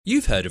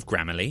You've heard of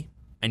Grammarly,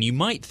 and you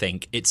might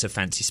think it's a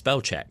fancy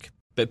spell check,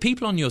 but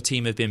people on your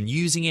team have been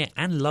using it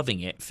and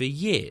loving it for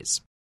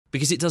years,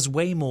 because it does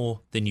way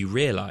more than you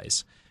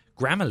realise.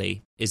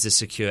 Grammarly is a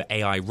secure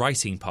AI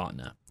writing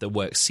partner that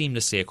works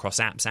seamlessly across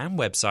apps and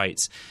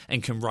websites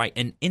and can write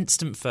an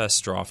instant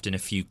first draft in a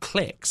few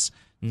clicks,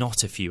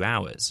 not a few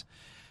hours.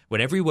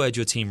 When every word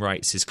your team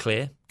writes is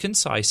clear,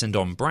 concise and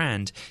on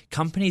brand,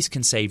 companies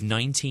can save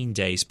 19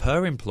 days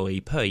per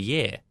employee per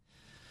year.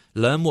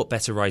 Learn what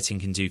better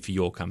writing can do for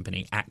your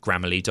company at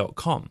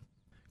Grammarly.com.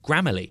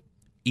 Grammarly.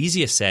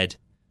 Easier said,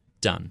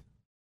 done.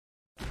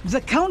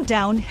 The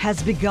countdown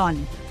has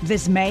begun.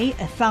 This May,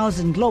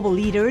 1,000 global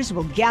leaders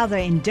will gather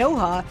in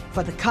Doha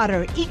for the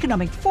Qatar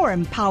Economic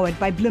Forum powered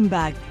by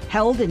Bloomberg,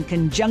 held in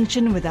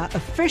conjunction with our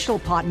official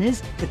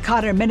partners, the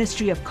Qatar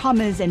Ministry of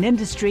Commerce and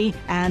Industry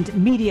and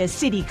Media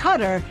City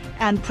Qatar,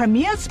 and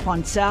premier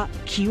sponsor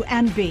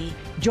Q&B.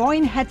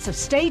 Join heads of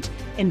state,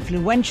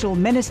 influential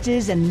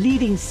ministers and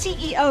leading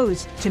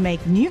CEOs to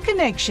make new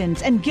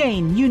connections and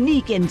gain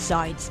unique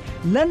insights.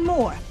 Learn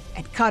more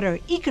at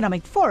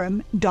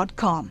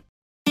QatarEconomicForum.com.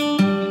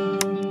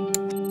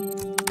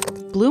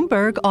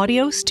 Bloomberg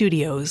Audio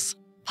Studios.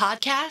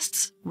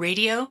 Podcasts,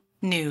 radio,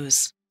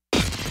 news.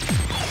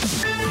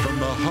 From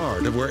the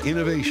heart of where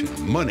innovation,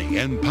 money,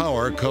 and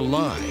power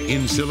collide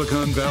in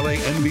Silicon Valley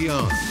and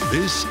beyond,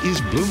 this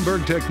is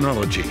Bloomberg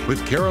Technology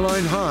with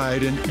Caroline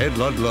Hyde and Ed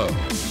Ludlow.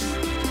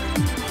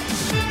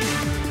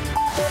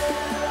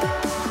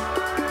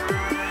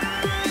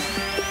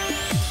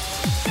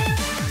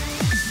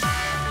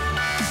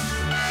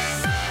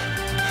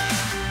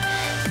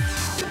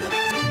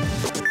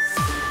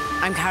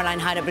 I'm Caroline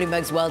Hyde at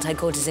Bloomberg's World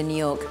Headquarters in New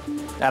York.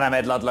 And I'm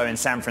Ed Ludlow in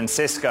San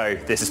Francisco.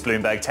 This is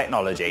Bloomberg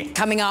Technology.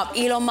 Coming up,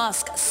 Elon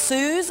Musk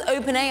sues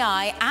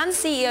OpenAI and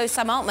CEO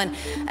Sam Altman,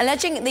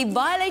 alleging they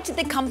violated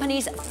the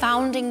company's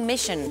founding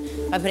mission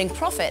by putting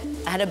profit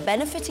ahead of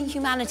benefiting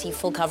humanity.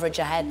 Full coverage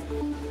ahead.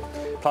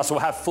 Plus,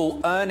 we'll have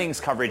full earnings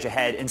coverage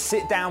ahead and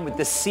sit down with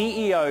the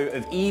CEO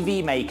of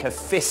EV maker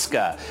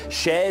Fisker.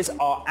 Shares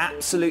are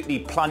absolutely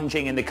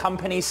plunging and the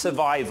company's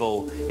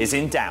survival is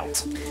in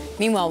doubt.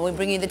 Meanwhile, we'll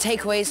bring you the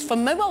takeaways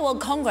from Mobile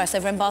World Congress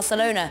over in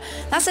Barcelona.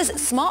 That says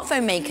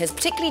smartphone makers,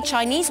 particularly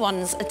Chinese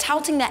ones, are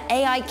touting their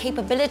AI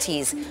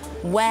capabilities.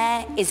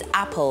 Where is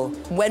Apple?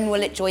 When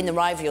will it join the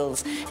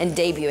rivals in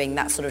debuting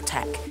that sort of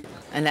tech?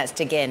 And let's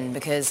dig in,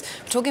 because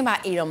we're talking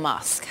about Elon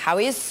Musk, how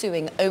he is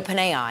suing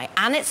OpenAI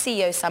and its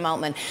CEO Sam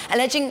Altman,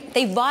 alleging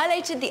they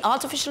violated the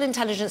artificial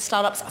intelligence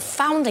startup's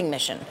founding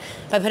mission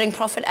by putting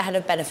profit ahead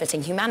of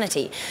benefiting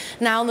humanity.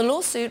 Now, the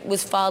lawsuit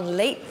was filed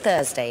late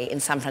Thursday in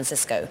San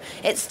Francisco.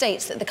 It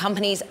states that the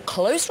company's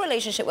close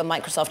relationship with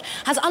Microsoft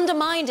has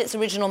undermined its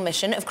original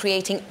mission of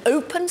creating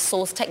open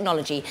source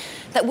technology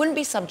that wouldn't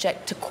be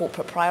subject to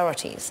corporate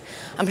priorities.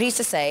 I'm pleased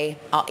to say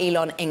our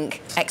Elon Inc.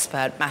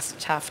 expert, Matt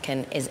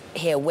Tafkin, is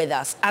here with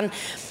us. And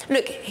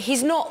look,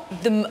 he's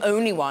not the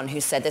only one who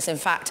said this. In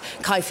fact,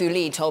 Kai-Fu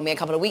Lee told me a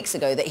couple of weeks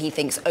ago that he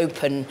thinks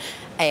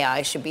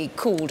OpenAI should be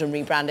called and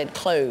rebranded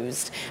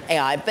Closed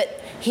AI.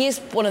 But he is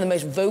one of the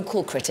most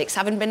vocal critics,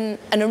 having been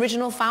an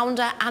original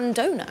founder and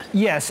donor.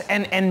 Yes,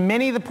 and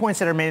many of the points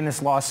that are made in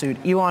this lawsuit,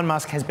 Elon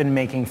Musk has been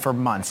making for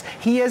months.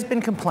 He has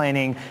been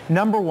complaining,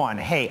 number one,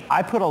 hey,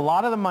 I put a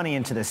lot of the money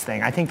into this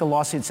thing. I think the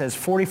lawsuit says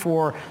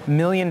 $44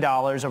 million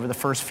over the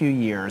first few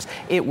years.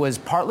 It was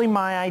partly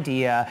my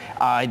idea.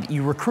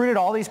 You recruited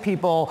all these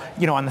people,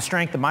 on the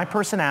strength of my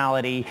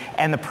personality,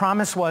 and the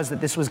promise was that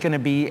this was going to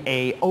be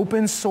a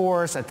open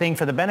source, a thing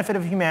for the benefit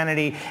of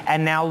humanity.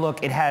 And now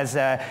look, it has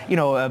a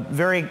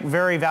very,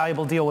 very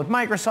valuable deal with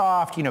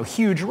Microsoft,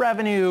 huge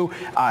revenue,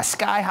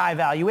 sky-high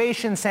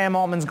valuation. Sam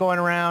Altman's going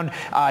around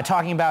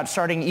talking about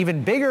starting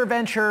even bigger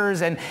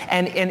ventures, and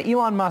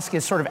Elon Musk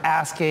is sort of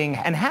asking,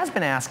 and has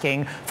been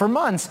asking for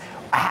months,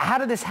 how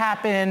did this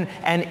happen?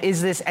 And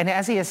is this, and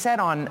as he has said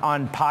on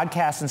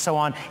podcasts and so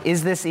on,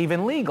 is this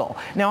even legal?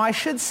 Now, I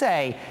should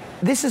say,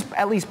 this is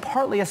at least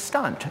partly a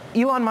stunt.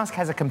 Elon Musk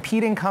has a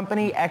competing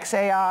company,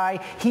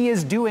 xAI. He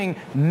is doing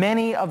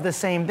many of the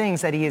same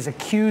things that he is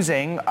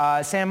accusing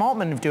Sam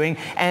Altman of doing.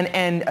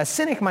 And a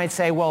cynic might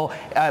say, well,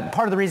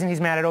 part of the reason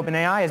he's mad at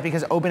OpenAI is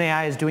because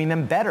OpenAI is doing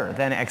them better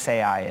than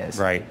xAI is.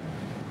 Right.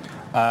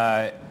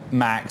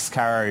 Max,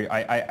 Caro,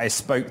 I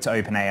spoke to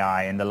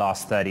OpenAI in the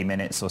last 30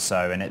 minutes or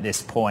so, and at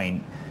this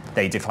point,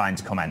 they declined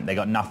to comment. They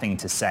got nothing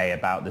to say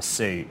about the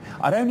suit.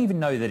 I don't even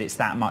know that it's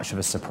that much of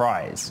a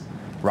surprise,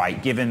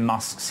 right, given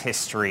Musk's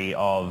history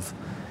of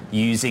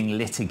using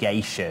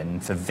litigation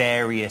for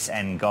various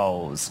end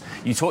goals.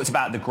 You talked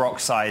about the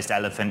grok-sized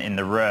elephant in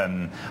the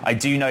room. I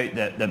do note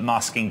that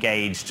Musk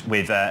engaged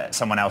with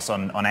someone else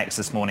on X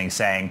this morning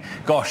saying,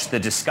 gosh, the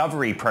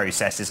discovery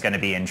process is going to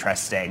be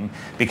interesting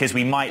because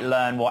we might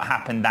learn what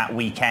happened that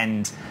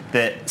weekend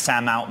that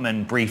Sam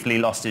Altman briefly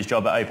lost his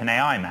job at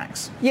OpenAI,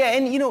 Max. Yeah,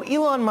 and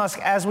Elon Musk,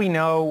 as we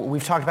know,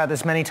 we've talked about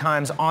this many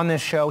times on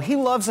this show, he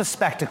loves a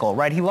spectacle,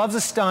 right? He loves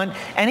a stunt,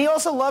 and he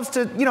also loves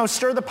to,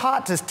 stir the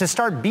pot to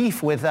start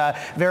beef with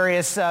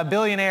various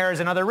billionaires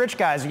and other rich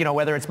guys,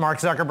 whether it's Mark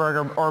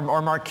Zuckerberg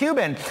or Mark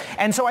Cuban.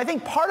 And so I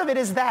think part of it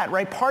is that,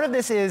 right? Part of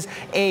this is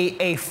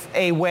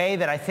a way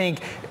that I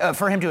think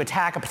for him to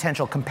attack a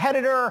potential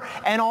competitor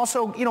and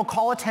also,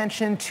 call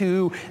attention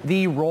to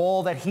the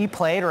role that he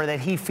played or that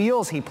he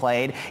feels he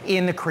played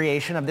in the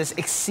creation of this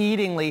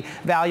exceedingly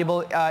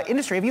valuable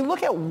industry. If you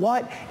look at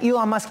what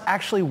Elon Musk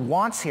actually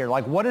wants here,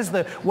 like what does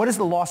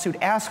the lawsuit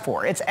ask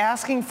for? It's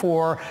asking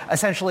for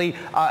essentially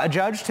a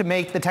judge to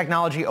make the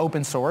technology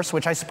open source,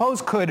 which I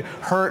suppose could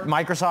hurt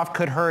Microsoft,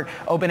 could hurt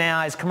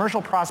OpenAI's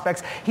commercial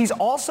prospects. He's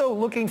also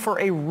looking for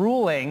a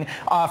ruling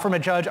from a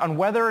judge on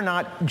whether or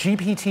not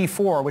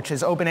GPT-4, which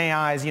is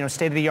OpenAI's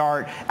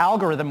state-of-the-art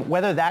algorithm,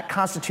 whether that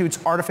constitutes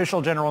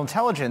artificial general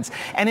intelligence.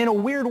 And in a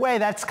weird way,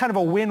 that's kind of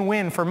a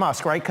win-win for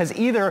Musk, right? Because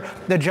either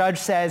the judge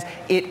says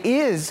it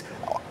is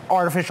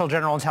artificial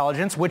general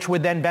intelligence, which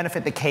would then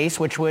benefit the case,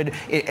 which would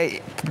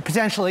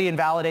potentially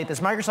invalidate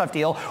this Microsoft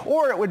deal,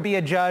 or it would be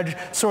a judge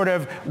sort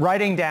of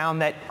writing down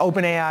that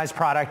OpenAI's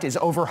product is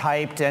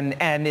overhyped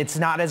and it's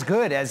not as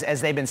good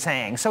as they've been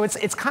saying. So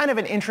it's kind of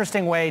an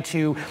interesting way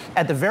to,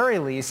 at the very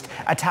least,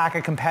 attack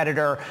a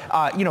competitor,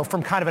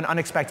 from kind of an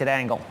unexpected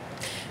angle.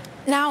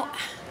 Now,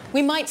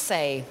 we might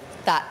say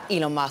that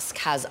Elon Musk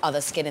has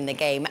other skin in the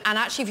game. And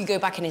actually, if you go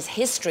back in his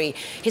history,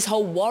 his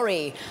whole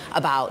worry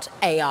about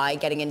AI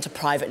getting into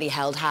privately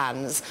held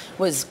hands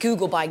was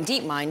Google buying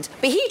DeepMind.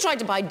 But he tried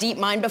to buy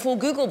DeepMind before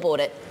Google bought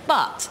it.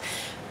 But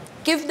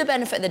give the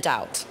benefit of the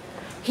doubt.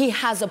 He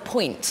has a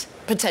point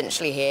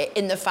potentially here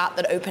in the fact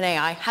that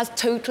OpenAI has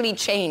totally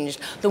changed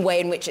the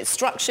way in which it's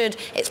structured,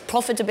 its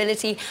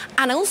profitability,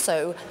 and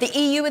also the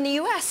EU and the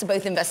US are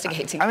both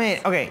investigating. I mean,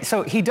 okay,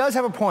 so he does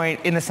have a point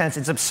in the sense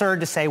it's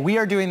absurd to say we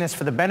are doing this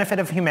for the benefit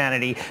of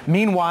humanity.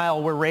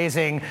 Meanwhile, we're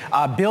raising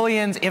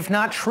billions, if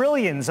not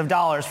trillions of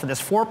dollars for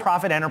this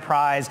for-profit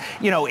enterprise.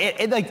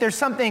 There's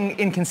something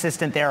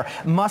inconsistent there.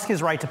 Musk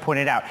is right to point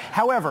it out.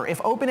 However, if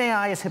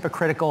OpenAI is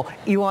hypocritical,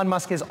 Elon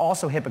Musk is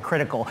also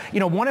hypocritical.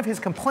 One of his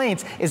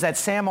complaints is that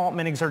Sam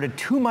Altman exerted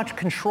too much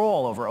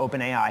control over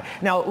OpenAI.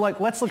 Now,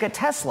 let's look at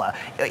Tesla.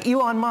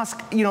 Elon Musk,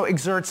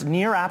 exerts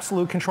near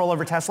absolute control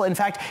over Tesla. In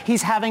fact,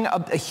 he's having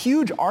a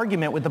huge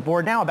argument with the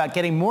board now about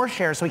getting more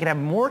shares so he can have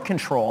more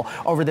control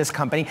over this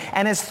company,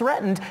 and has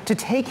threatened to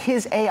take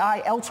his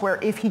AI elsewhere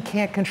if he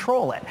can't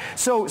control it.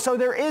 So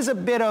there is a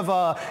bit of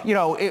a,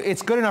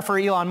 it's good enough for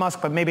Elon Musk,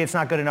 but maybe it's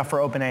not good enough for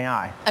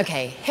OpenAI.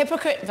 Okay,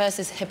 hypocrite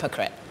versus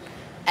hypocrite.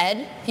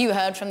 Ed, you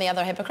heard from the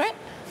other hypocrite?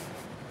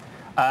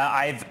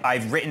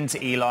 I've written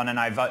to Elon and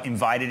I've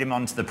invited him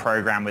onto the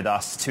program with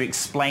us to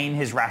explain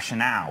his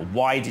rationale.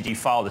 Why did you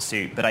file the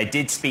suit? But I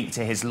did speak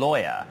to his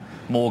lawyer,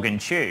 Morgan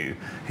Chu,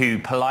 who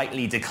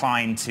politely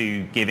declined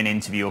to give an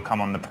interview or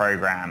come on the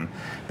program.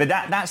 But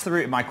that's the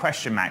root of my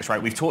question, Max,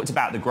 right? We've talked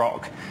about the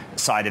Grok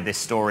side of this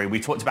story.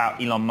 We've talked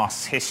about Elon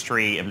Musk's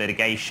history of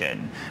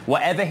litigation.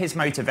 Whatever his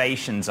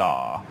motivations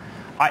are,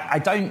 I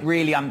don't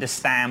really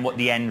understand what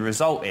the end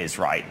result is,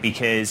 right?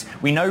 Because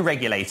we know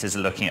regulators are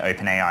looking at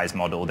OpenAI's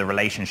model, the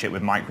relationship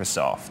with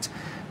Microsoft.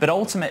 But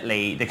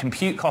ultimately, the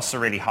compute costs are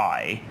really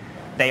high.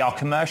 They are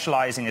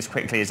commercializing as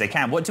quickly as they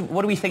can. What do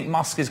we think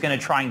Musk is going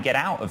to try and get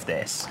out of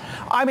this?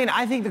 I mean,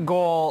 I think the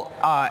goal,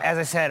 as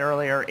I said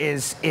earlier,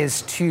 is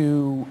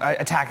to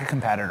attack a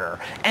competitor.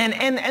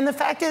 And the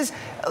fact is,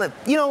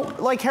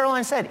 like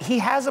Caroline said, he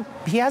has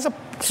a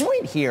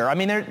point here. I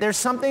mean, there's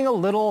something a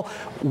little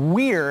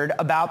weird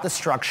about the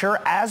structure,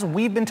 as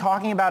we've been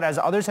talking about, as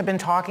others have been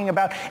talking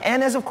about,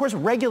 and as, of course,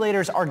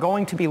 regulators are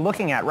going to be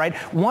looking at, right?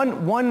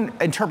 One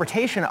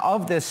interpretation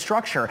of this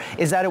structure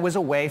is that it was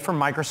a way for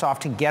Microsoft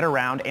to get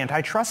around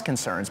antitrust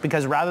concerns,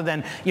 because rather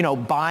than,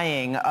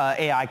 buying an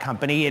AI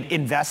company, it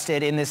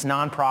invested in this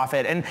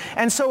nonprofit.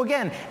 And so,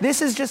 again,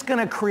 this is just going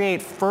to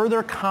create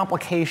further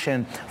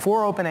complication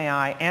for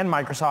OpenAI and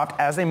Microsoft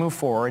as they move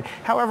forward.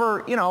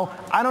 However,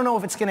 I don't know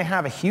if it's going to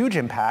have a huge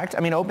impact. I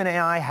mean,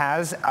 OpenAI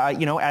has,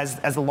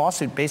 as the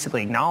lawsuit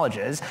basically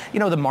acknowledges,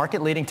 the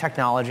market-leading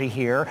technology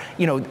here.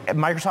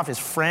 Microsoft is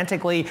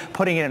frantically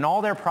putting it in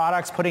all their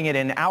products, putting it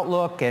in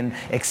Outlook and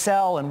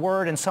Excel and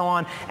Word and so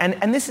on.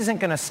 And this isn't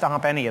going to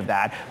stop any of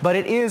that, but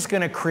it is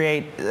going to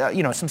create,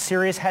 some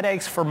serious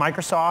headaches for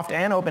Microsoft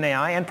and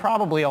OpenAI, and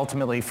probably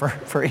ultimately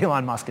for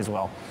Elon Musk as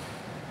well.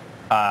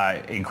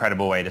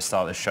 Incredible way to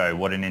start the show.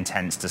 What an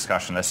intense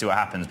discussion. Let's see what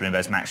happens.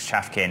 Bloomberg's Max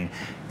Chafkin,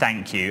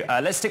 thank you.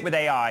 Let's stick with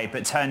AI,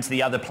 but turn to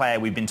the other player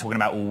we've been talking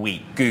about all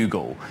week,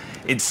 Google.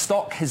 Its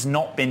stock has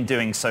not been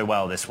doing so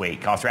well this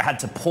week after it had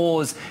to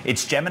pause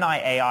its Gemini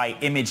AI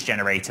image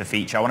generator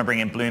feature. I want to bring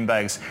in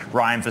Bloomberg's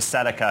Ryan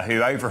Vaselica,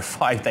 who over a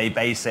 5-day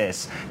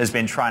basis has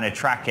been trying to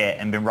track it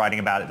and been writing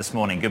about it this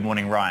morning. Good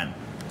morning, Ryan.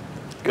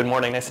 Good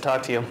morning. Nice to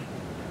talk to you.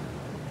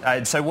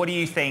 So what do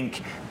you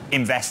think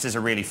investors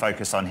are really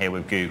focused on here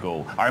with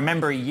Google. I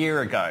remember a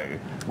year ago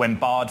when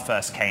Bard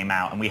first came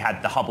out and we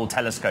had the Hubble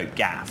telescope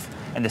gaffe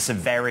and the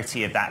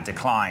severity of that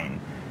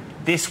decline.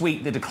 This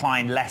week, the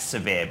decline less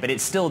severe, but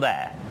it's still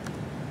there.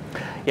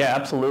 Yeah,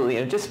 absolutely.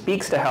 And it just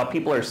speaks to how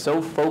people are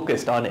so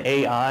focused on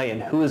AI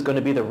and who is going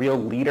to be the real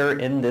leader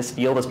in this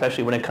field,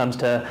 especially when it comes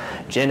to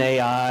Gen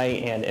AI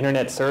and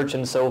internet search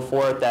and so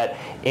forth, that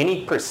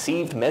any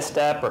perceived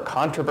misstep or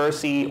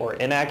controversy or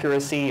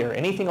inaccuracy or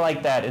anything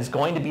like that is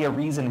going to be a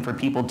reason for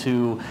people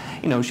to,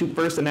 shoot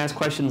first and ask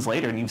questions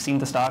later. And you've seen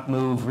the stock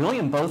move really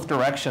in both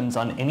directions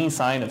on any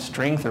sign of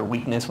strength or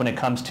weakness when it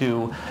comes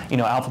to,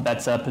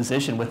 Alphabet's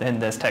position within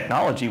this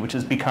technology, which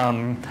has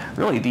become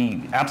really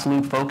the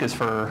absolute focus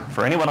for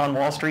anyone on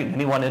Wall Street and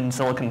anyone in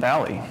Silicon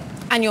Valley.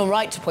 And you're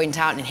right to point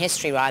out in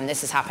history, Ryan,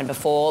 this has happened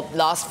before,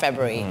 last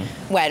February,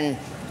 when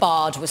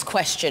Bard was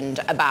questioned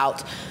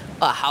about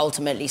how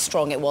ultimately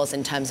strong it was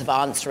in terms of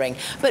answering.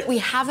 But we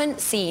haven't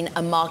seen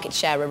a market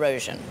share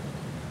erosion.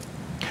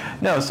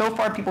 No, so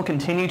far people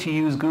continue to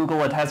use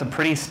Google. It has a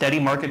pretty steady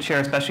market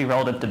share, especially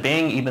relative to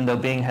Bing, even though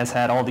Bing has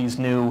had all these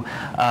new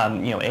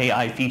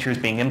AI features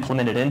being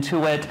implemented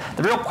into it.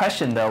 The real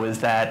question, though, is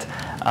that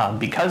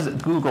because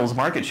Google's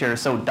market share is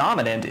so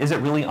dominant, is it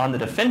really on the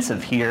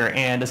defensive here?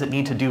 And does it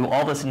need to do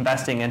all this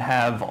investing and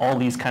have all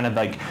these kind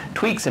of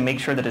tweaks and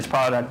make sure that its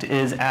product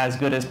is as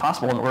good as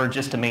possible in order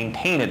just to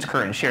maintain its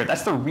current share?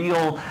 That's the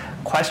real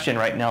question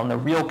right now and the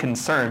real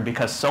concern,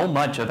 because so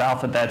much of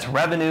Alphabet's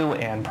revenue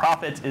and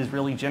profits is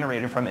really generated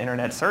from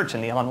internet search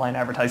and the online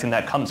advertising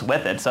that comes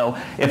with it. So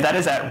if that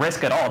is at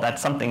risk at all, that's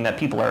something that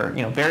people are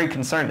very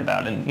concerned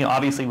about. And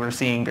obviously we're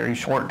seeing very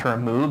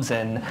short-term moves,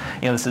 and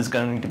this is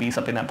going to be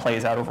something that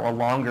plays out over a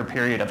longer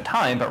period of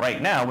time. But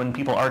right now, when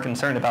people are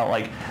concerned about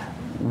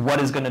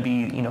what is going to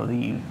be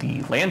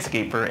the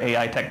landscape for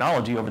AI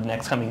technology over the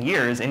next coming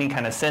years, any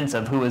kind of sense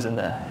of who is in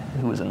the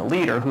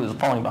lead or who is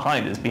falling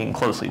behind is being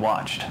closely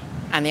watched.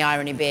 And the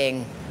irony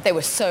being, they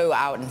were so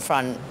out in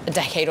front a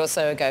decade or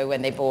so ago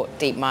when they bought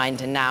DeepMind,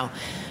 and now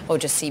all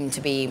just seem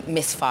to be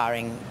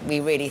misfiring.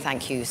 We really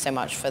thank you so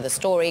much for the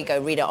story.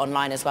 Go read it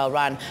online as well.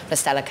 Ryan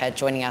Plestelika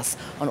joining us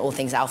on All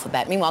Things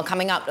Alphabet. Meanwhile,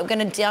 coming up, we're going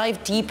to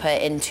dive deeper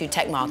into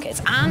tech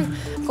markets and,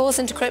 of course,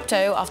 into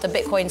crypto after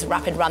Bitcoin's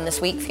rapid run this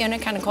week. Fiona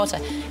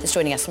Canacotta is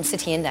joining us from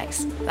City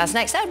Index. That's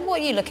next. Ed, what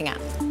are you looking at?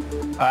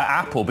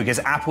 Apple, because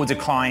Apple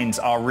declines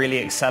are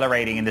really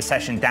accelerating in the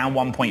session, down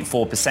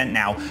 1.4%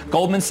 now.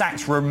 Goldman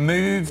Sachs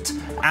removed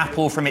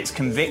Apple from its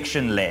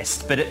conviction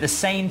list, but at the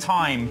same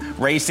time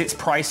raised its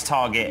price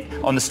target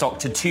on the stock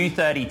to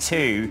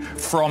 232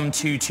 from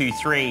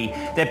 223.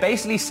 They're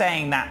basically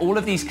saying that all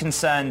of these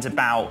concerns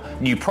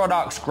about new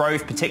products,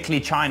 growth,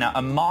 particularly China,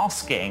 are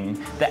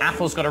masking that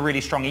Apple's got a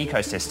really strong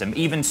ecosystem.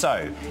 Even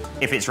so,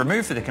 if it's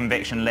removed from the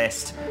conviction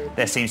list,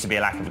 there seems to be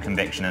a lack of a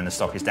conviction and the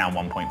stock is down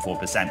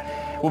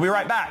 1.4%. We'll be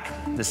right back.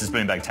 This is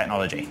Bloomberg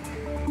Technology.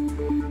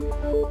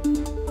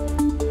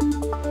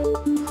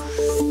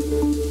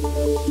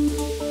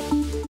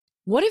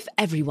 What if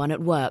everyone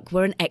at work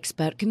were an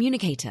expert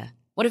communicator?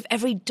 What if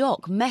every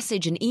doc,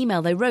 message and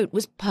email they wrote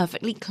was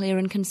perfectly clear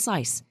and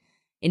concise?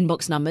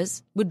 Inbox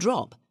numbers would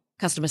drop,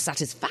 customer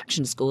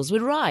satisfaction scores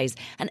would rise,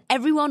 and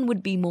everyone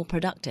would be more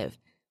productive.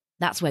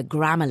 That's where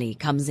Grammarly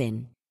comes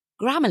in.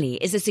 Grammarly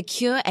is a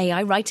secure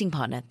AI writing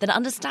partner that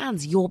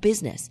understands your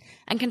business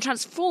and can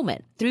transform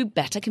it through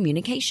better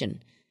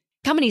communication.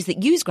 Companies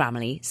that use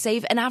Grammarly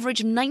save an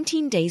average of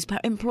 19 days per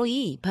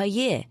employee per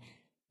year.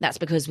 That's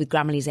because with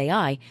Grammarly's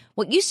AI,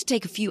 what used to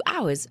take a few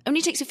hours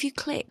only takes a few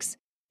clicks,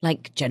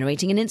 like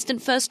generating an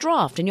instant first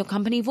draft in your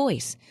company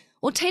voice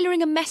or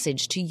tailoring a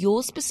message to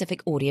your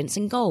specific audience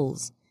and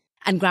goals.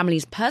 And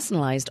Grammarly's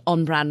personalized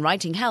on-brand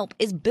writing help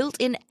is built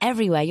in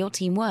everywhere your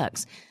team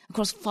works,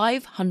 across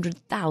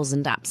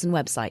 500,000 apps and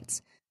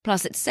websites.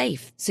 Plus, it's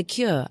safe,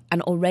 secure,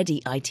 and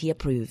already IT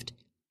approved.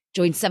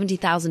 Join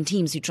 70,000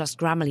 teams who trust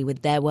Grammarly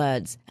with their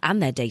words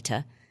and their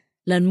data.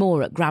 Learn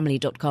more at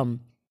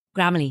Grammarly.com.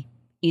 Grammarly.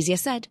 Easier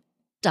said,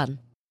 done.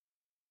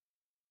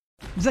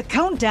 The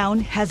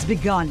countdown has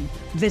begun.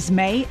 This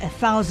May,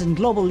 1,000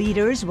 global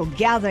leaders will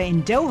gather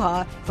in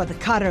Doha for the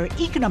Qatar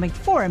Economic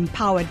Forum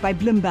powered by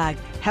Bloomberg,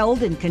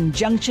 held in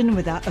conjunction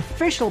with our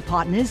official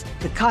partners,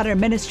 the Qatar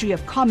Ministry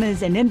of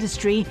Commerce and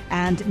Industry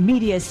and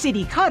Media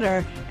City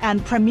Qatar,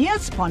 and premier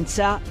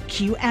sponsor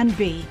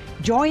QNB.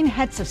 Join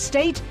heads of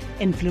state,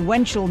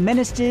 influential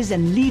ministers,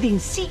 and leading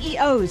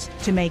CEOs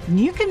to make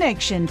new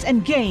connections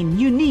and gain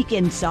unique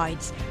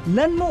insights.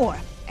 Learn more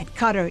at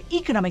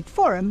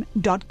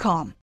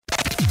QatarEconomicForum.com.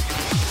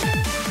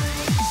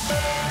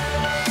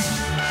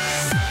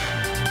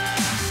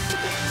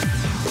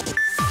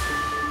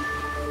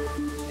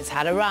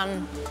 Had a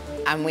run,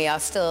 and we are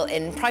still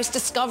in price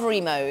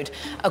discovery mode,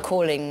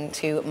 according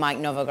to Mike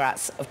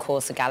Novogratz, of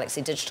course, of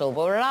Galaxy Digital.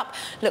 But we're up,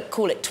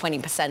 call it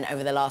 20%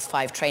 over the last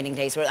 5 trading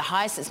days. We're at the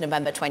highest since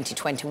November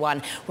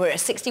 2021. We're at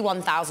a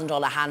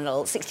 $61,000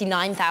 handle.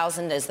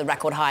 69,000 is the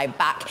record high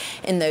back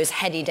in those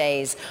heady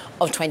days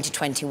of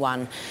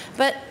 2021.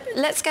 But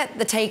let's get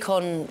the take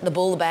on the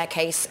bull-bear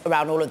case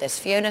around all of this.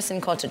 Fiona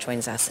Cincotta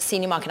joins us,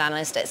 senior market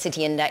analyst at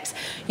City Index.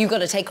 You've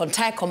got a take on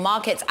tech, on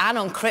markets, and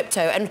on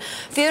crypto. And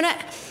Fiona,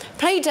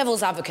 play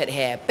devil's advocate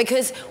here,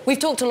 because we've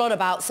talked a lot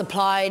about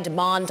supply,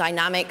 demand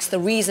dynamics, the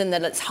reason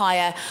that it's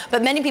higher,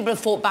 but many people have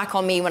fought back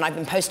on me when I've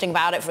been posting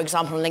about it, for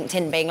example, on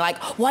LinkedIn, being like,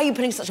 why are you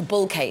putting such a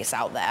bull case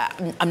out there?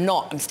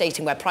 I'm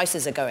stating where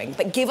prices are going.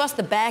 But give us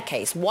the bear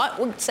case. What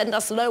would send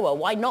us lower?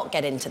 Why not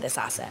get into this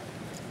asset?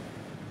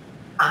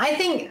 I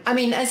think,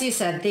 as you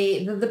said,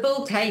 the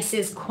bull case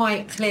is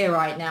quite clear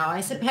right now.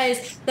 I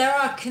suppose there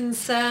are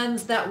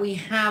concerns that we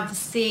have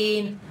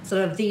seen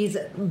sort of these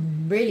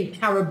really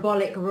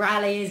parabolic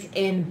rallies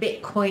in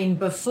Bitcoin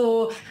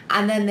before,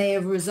 and then they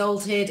have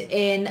resulted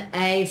in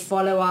a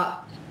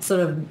follow-up sort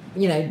of,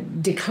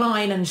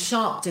 decline and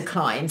sharp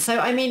decline. So,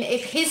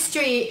 if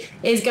history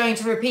is going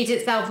to repeat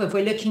itself, if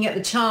we're looking at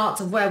the chart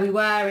of where we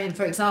were in,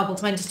 for example,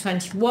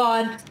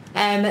 2021,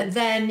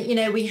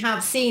 then, we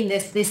have seen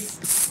this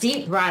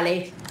steep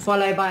rally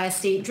followed by a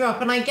steep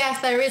drop. And I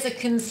guess there is a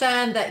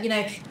concern that,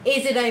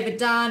 is it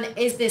overdone?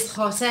 Is this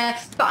hot air?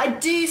 But I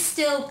do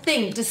still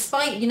think,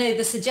 despite,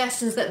 the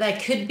suggestions that there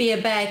could be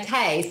a bear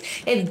case,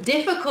 it's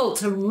difficult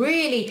to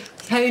really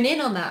hone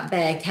in on that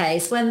bear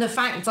case when the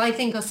facts, I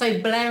think, are so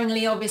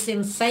blaringly obvious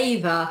in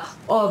favour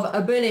of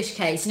a bullish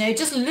case.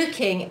 Just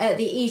looking at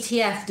the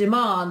ETF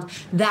demand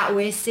that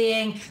we're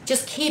seeing,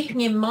 just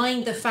keeping in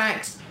mind the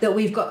fact that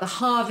we've got the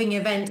halving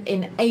event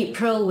in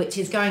April, which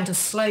is going to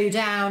slow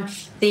down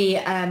the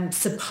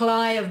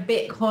supply of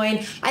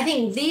Bitcoin. I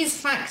think these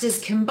factors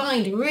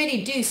combined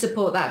really do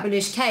support that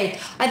bullish case.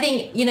 I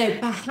think,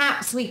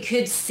 perhaps we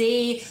could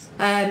see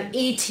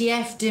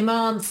ETF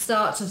demand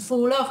start to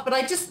fall off, but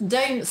I just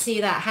don't see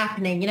that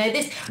happening.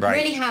 This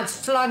really has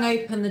flung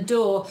open the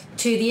door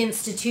to the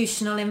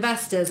institutional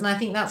investors, and I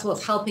think that's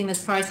what's helping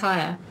this price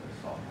higher.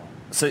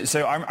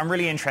 So I'm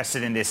really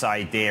interested in this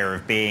idea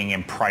of being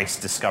in price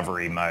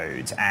discovery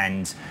mode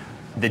and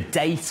the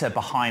data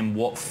behind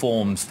what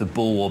forms the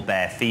bull or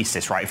bear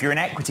thesis, right? If you're an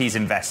equities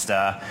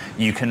investor,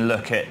 you can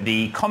look at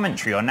the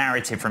commentary or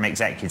narrative from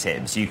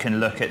executives. You can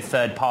look at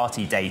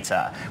third-party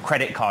data,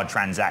 credit card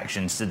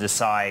transactions to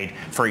decide,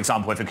 for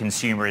example, if a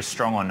consumer is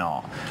strong or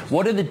not.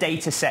 What are the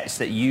data sets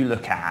that you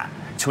look at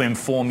to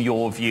inform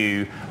your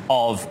view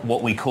of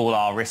what we call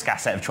our risk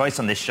asset of choice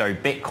on this show,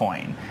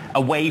 Bitcoin,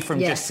 away from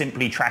just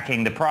simply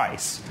tracking the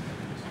price?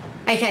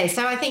 Okay,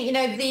 so I think,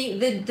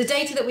 the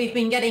data that we've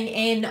been getting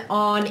in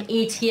on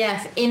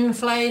ETF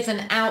inflows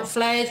and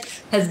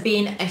outflows has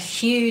been a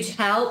huge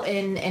help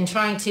in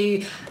trying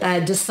to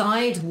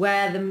decide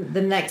where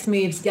the next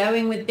move's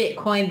going with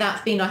Bitcoin.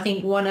 That's been, I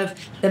think, one of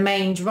the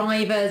main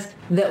drivers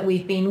that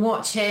we've been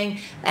watching.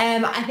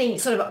 I think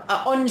sort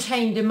of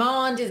on-chain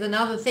demand is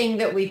another thing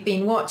that we've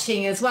been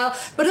watching as well.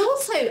 But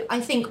also,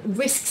 I think,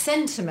 risk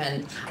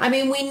sentiment.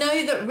 We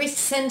know that risk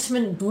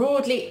sentiment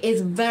broadly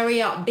is very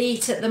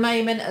upbeat at the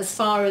moment, as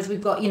far as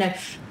we've got,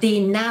 the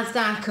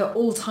NASDAQ at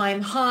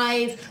all-time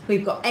highs.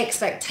 We've got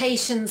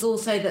expectations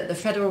also that the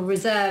Federal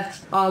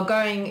Reserve are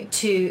going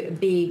to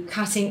be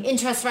cutting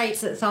interest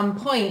rates at some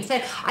point. So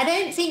I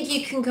don't think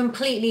you can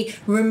completely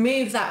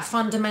remove that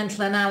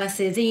fundamental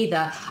analysis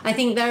either. I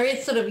think there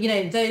is sort of,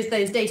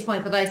 those data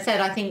points that I said.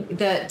 I think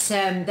that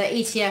the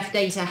ETF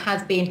data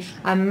has been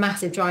a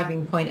massive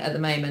driving point at the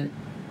moment.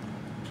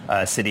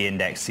 City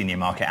Index senior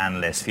market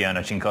analyst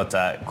Fiona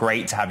Cincotta,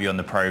 great to have you on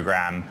the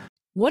program.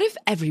 What if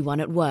everyone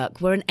at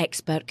work were an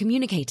expert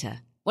communicator?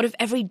 What if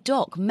every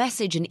doc,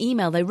 message and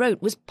email they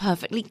wrote was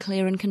perfectly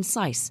clear and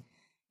concise?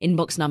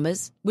 Inbox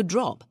numbers would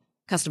drop,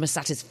 customer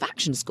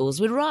satisfaction scores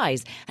would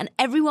rise, and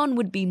everyone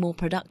would be more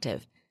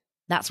productive.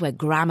 That's where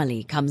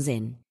Grammarly comes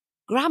in.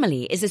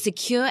 Grammarly is a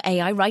secure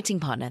AI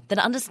writing partner that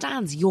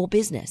understands your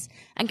business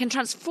and can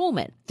transform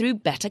it through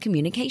better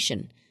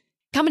communication.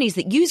 Companies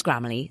that use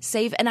Grammarly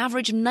save an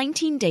average of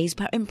 19 days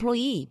per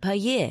employee per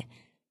year.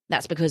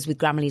 That's because with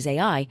Grammarly's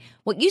AI,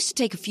 what used to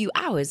take a few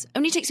hours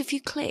only takes a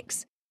few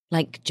clicks,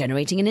 like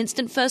generating an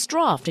instant first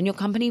draft in your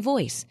company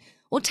voice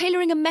or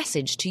tailoring a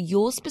message to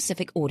your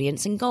specific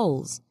audience and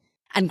goals.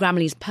 And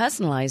Grammarly's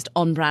personalized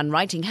on-brand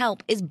writing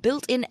help is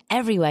built in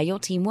everywhere your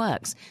team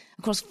works,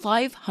 across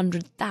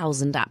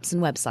 500,000 apps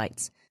and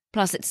websites.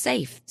 Plus, it's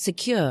safe,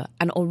 secure,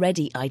 and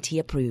already IT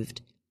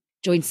approved.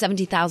 Join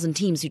 70,000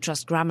 teams who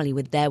trust Grammarly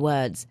with their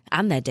words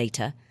and their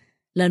data.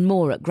 Learn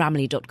more at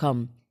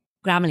Grammarly.com.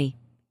 Grammarly.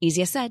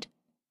 Easier said,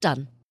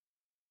 done.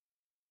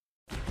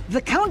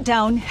 The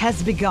countdown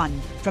has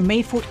begun. From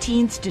May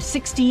 14th to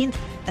 16th,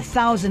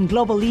 1,000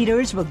 global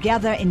leaders will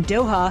gather in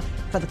Doha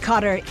for the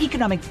Qatar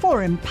Economic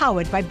Forum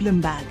powered by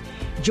Bloomberg.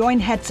 Join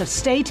heads of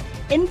state,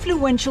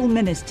 influential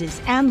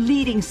ministers, and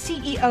leading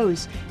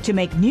CEOs to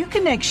make new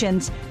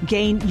connections,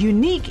 gain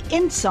unique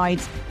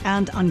insights,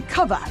 and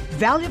uncover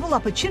valuable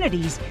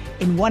opportunities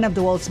in one of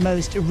the world's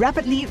most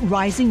rapidly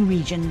rising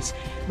regions.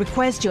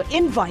 Request your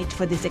invite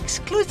for this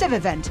exclusive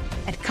event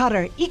at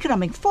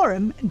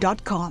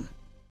QatarEconomicForum.com.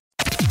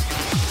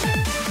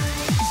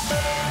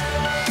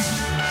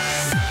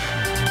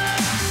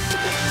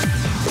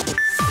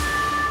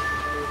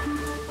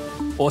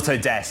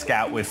 Autodesk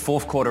out with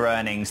fourth quarter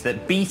earnings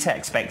that beat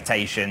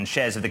expectations.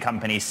 Shares of the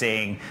company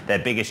seeing their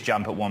biggest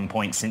jump at one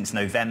point since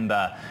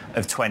November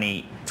of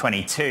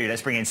 2022.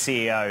 Let's bring in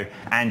CEO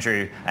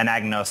Andrew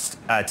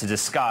Anagnost to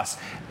discuss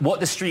what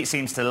the street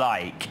seems to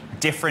like.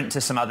 Different to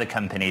some other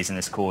companies in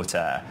this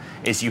quarter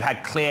is you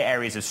had clear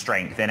areas of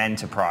strength in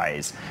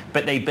enterprise,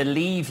 but they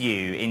believe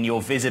you in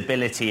your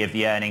visibility of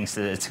the earnings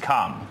that are to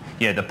come,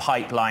 the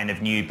pipeline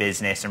of new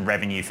business and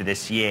revenue for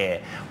this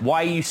year.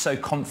 Why are you so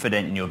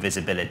confident in your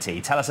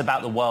visibility? Tell us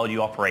about the world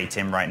you operate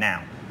in right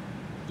now.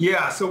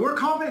 Yeah, so we're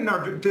confident in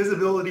our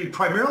visibility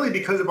primarily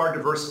because of our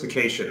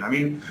diversification. I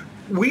mean,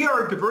 we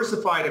are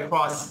diversified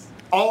across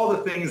all the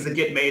things that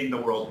get made in the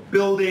world: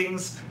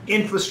 buildings,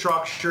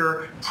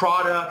 infrastructure,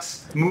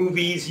 products,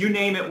 movies, you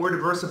name it, we're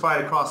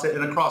diversified across it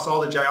and across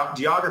all the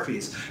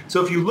geographies.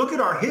 So if you look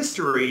at our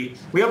history,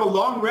 we have a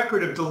long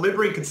record of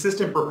delivering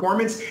consistent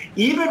performance,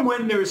 even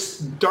when there's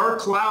dark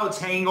clouds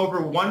hanging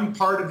over one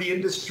part of the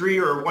industry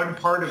or one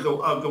part of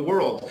the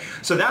world.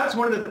 So that's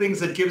one of the things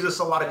that gives us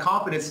a lot of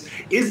confidence,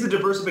 is the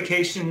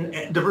diversification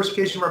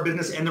of our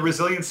business and the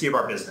resiliency of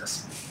our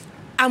business.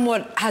 And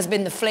what has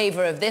been the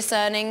flavor of this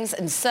earnings,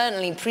 and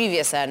certainly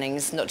previous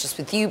earnings, not just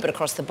with you, but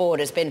across the board,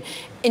 has been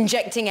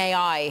injecting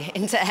AI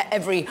into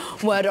every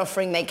word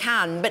offering they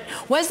can. But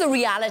where's the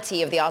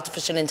reality of the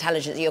artificial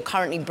intelligence that you're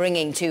currently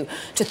bringing to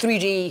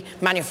 3D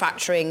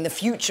manufacturing, the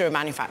future of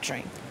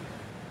manufacturing?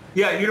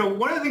 Yeah,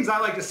 one of the things I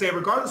like to say,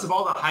 regardless of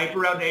all the hype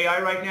around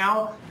AI right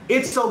now,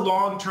 it's a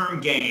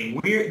long-term game.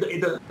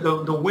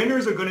 The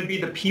winners are going to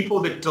be the people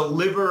that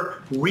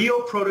deliver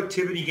real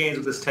productivity gains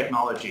with this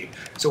technology.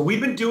 So we've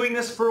been doing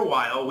this for a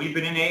while. We've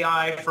been in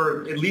AI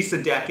for at least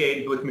a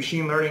decade with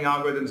machine learning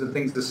algorithms and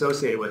things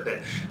associated with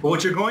it. But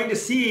what you're going to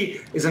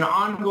see is an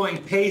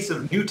ongoing pace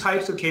of new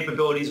types of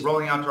capabilities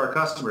rolling out to our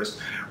customers.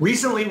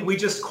 Recently, we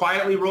just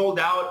quietly rolled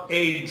out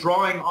a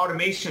drawing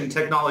automation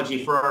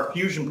technology for our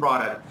Fusion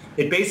product.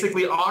 It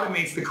basically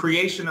automates the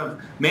creation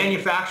of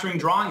manufacturing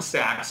drawing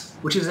stacks,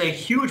 which is a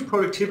huge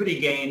productivity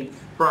gain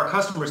for our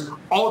customers,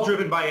 all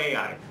driven by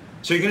AI.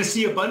 So you're going to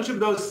see a bunch of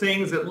those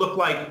things that look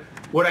like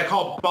what I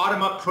call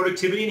bottom-up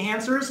productivity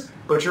enhancers,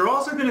 but you're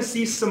also going to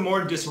see some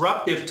more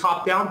disruptive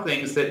top-down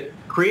things that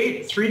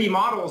create 3D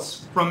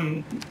models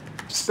from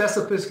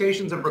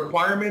specifications of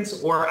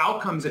requirements or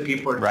outcomes that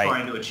people are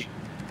trying to achieve.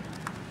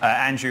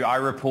 Andrew, I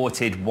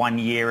reported 1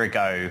 year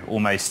ago,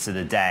 almost to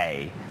the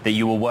day, that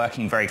you were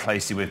working very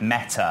closely with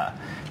Meta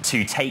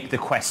to take the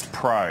Quest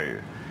Pro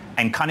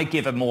and kind of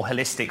give a more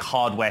holistic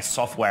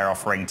hardware-software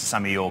offering to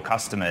some of your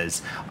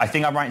customers. I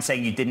think I'm right in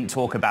saying you didn't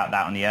talk about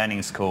that on the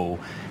earnings call.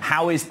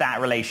 How is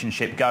that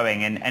relationship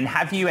going? And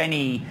have you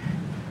any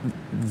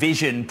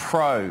Vision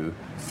Pro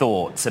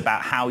thoughts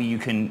about how you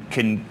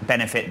can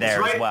benefit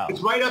there as well?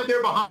 It's right up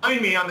there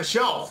behind me on the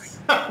shelf.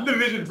 The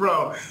Vision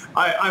Pro.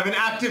 I'm an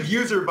active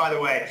user, by the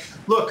way.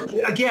 Look,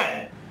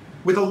 again,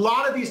 with a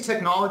lot of these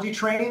technology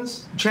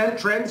trends,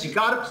 you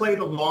got to play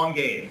the long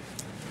game.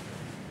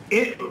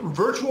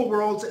 Virtual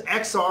worlds,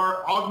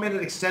 XR,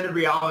 augmented extended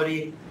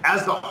reality,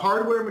 as the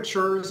hardware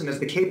matures and as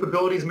the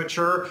capabilities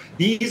mature,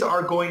 these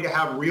are going to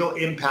have real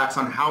impacts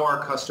on how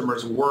our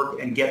customers work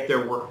and get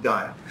their work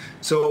done.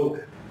 So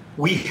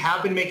we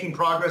have been making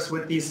progress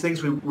with these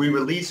things. We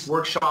released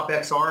Workshop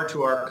XR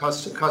to our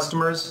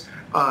customers.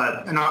 We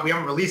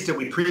haven't released it.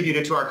 We previewed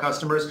it to our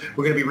customers.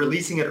 We're going to be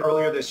releasing it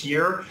earlier this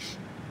year.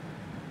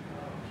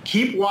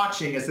 Keep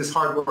watching as this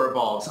hardware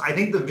evolves. I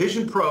think the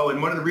Vision Pro,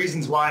 and one of the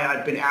reasons why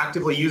I've been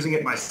actively using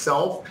it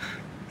myself,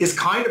 is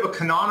kind of a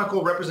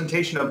canonical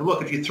representation of,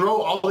 look, if you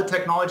throw all the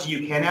technology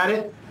you can at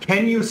it,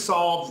 can you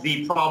solve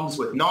the problems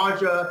with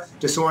nausea,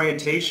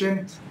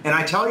 disorientation? And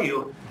I tell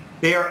you,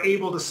 they are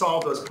able to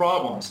solve those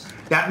problems.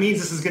 That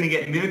means this is going to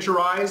get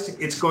miniaturized,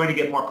 it's going to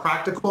get more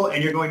practical,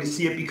 and you're going to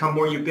see it become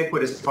more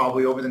ubiquitous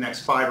probably over the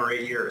next 5 or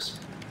 8 years.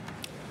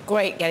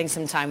 Great getting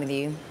some time with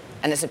you.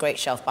 And it's a great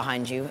shelf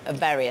behind you of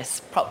various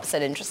props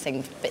and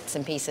interesting bits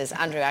and pieces.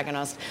 Andrew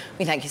Anagnost,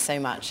 we thank you so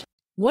much.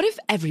 What if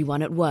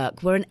everyone at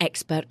work were an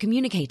expert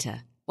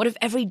communicator? What if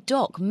every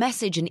doc,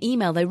 message and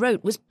email they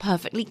wrote was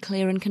perfectly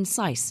clear and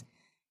concise?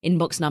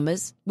 Inbox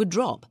numbers would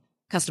drop,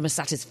 customer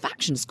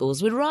satisfaction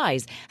scores would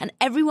rise, and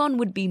everyone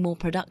would be more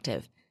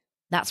productive.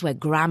 That's where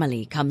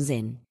Grammarly comes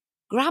in.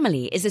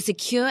 Grammarly is a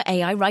secure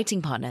AI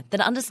writing partner that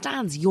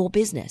understands your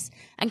business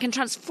and can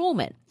transform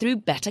it through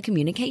better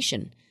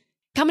communication.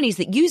 Companies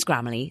that use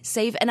Grammarly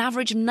save an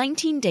average of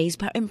 19 days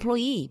per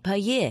employee per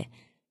year.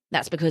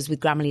 That's because with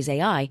Grammarly's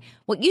AI,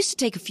 what used to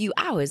take a few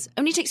hours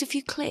only takes a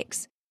few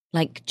clicks,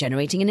 like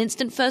generating an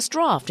instant first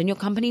draft in your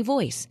company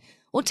voice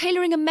or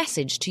tailoring a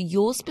message to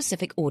your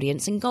specific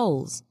audience and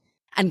goals.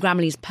 And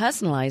Grammarly's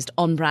personalized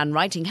on-brand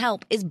writing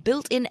help is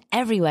built in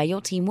everywhere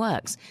your team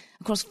works,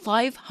 across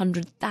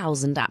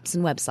 500,000 apps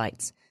and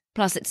websites.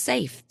 Plus, it's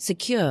safe,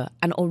 secure,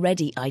 and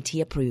already IT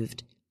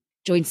approved.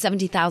 Join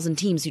 70,000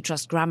 teams who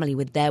trust Grammarly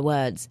with their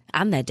words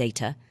and their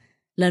data.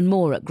 Learn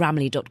more at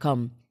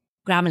Grammarly.com.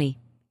 Grammarly.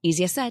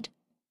 Easier said,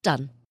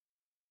 done.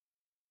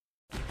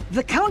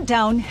 The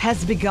countdown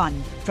has begun.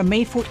 From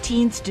May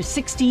 14th to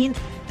 16th,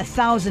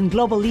 1,000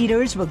 global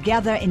leaders will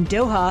gather in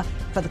Doha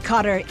for the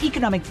Qatar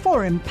Economic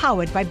Forum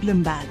powered by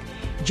Bloomberg.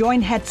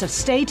 Join heads of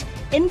state,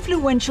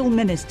 influential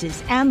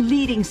ministers, and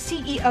leading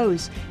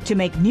CEOs to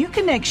make new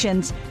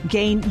connections,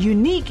 gain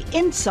unique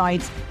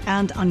insights,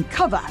 and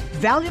uncover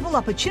valuable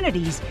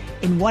opportunities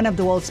in one of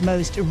the world's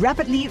most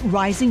rapidly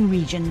rising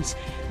regions.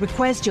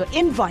 Request your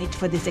invite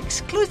for this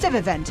exclusive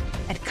event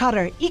at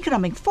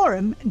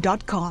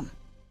QatarEconomicForum.com.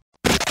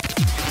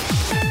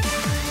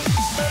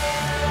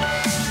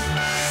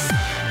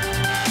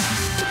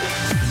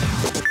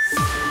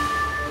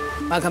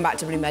 Welcome back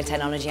to Bloomberg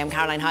Technology. I'm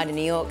Caroline Hyde in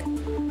New York.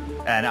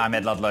 And I'm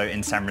Ed Ludlow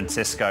in San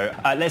Francisco.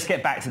 Let's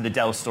get back to the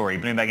Dell story.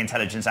 Bloomberg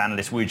intelligence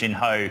analyst Woo Jin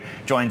Ho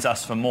joins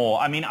us for more.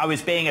 I mean, I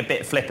was being a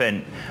bit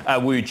flippant,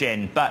 Woo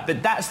Jin,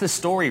 but that's the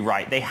story,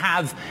 right? They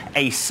have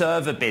a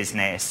server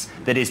business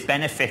that is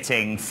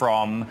benefiting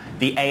from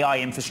the AI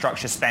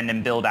infrastructure spend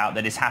and build out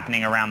that is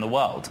happening around the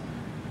world.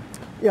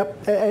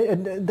 Yep,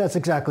 and that's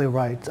exactly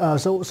right.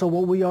 So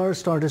what we are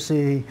starting to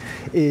see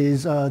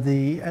is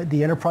the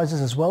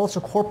enterprises as well as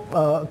the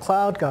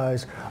cloud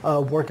guys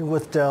working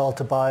with Dell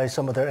to buy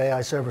some of their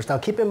AI servers. Now,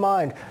 keep in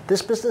mind,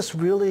 this business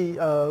really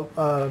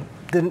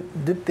they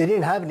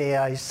didn't have any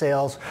AI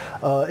sales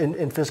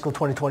in fiscal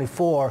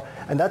 2024,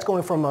 and that's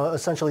going from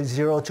essentially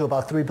zero to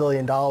about $3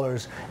 billion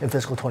in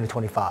fiscal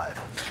 2025.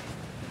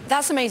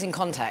 That's amazing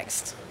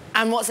context.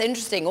 And what's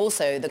interesting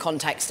also, the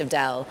context of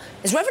Dell,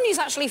 is revenues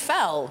actually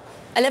fell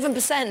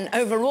 11%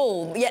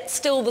 overall, yet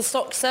still the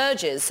stock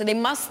surges. So they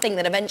must think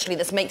that eventually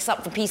this makes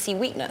up for PC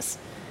weakness.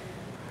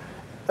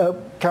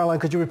 Caroline,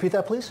 could you repeat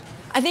that, please?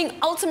 I think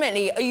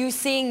ultimately, are you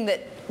seeing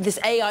that this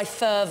AI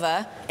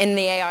fervor in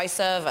the AI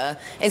server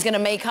is going to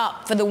make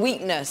up for the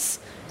weakness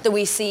that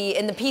we see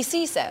in the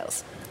PC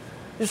sales?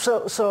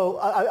 So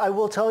I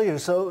will tell you.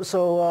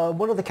 So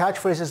one of the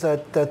catchphrases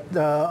that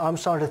I'm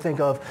starting to think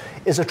of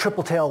is a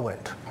triple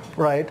tailwind.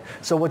 Right.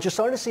 So what you're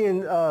starting to see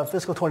in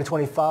fiscal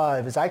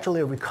 2025 is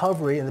actually a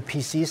recovery in the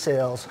PC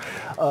sales,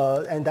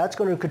 and that's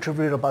going to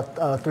contribute about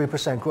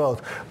 3%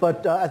 growth.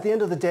 But at the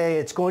end of the day,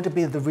 it's going to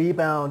be the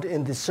rebound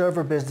in the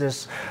server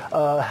business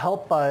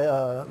helped by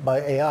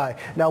AI.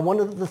 Now, one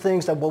of the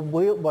things that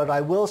what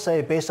I will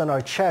say based on our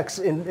checks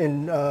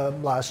in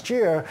last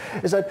year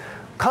is that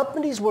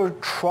companies were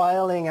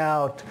trialing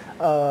out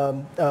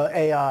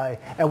AI,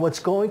 and what's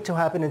going to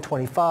happen in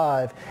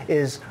 25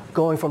 is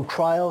going from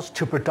trials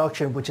to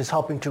production, which is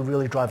helping to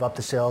really drive up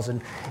the sales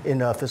in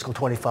fiscal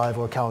 25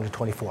 or calendar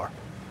 24.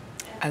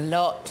 A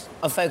lot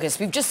of focus.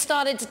 We've just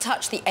started to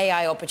touch the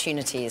AI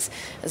opportunities,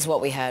 is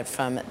what we heard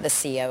from the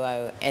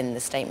COO in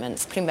the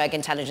statements. Bloomberg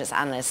intelligence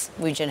analyst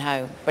Woo Jin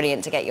Ho,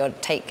 brilliant to get your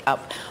take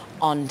up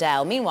on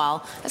Dell.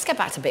 Meanwhile, let's get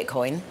back to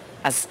Bitcoin.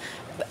 As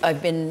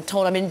I've been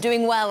told I've been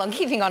doing well on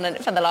keeping on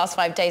it for the last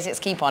 5 days. Let's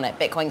keep on it.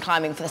 Bitcoin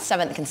climbing for the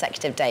 7th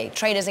consecutive day.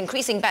 Traders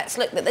increasing bets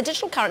look that the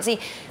digital currency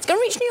is going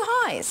to reach new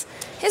highs.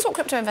 Here's what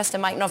crypto investor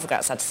Mike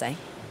Novogratz had to say.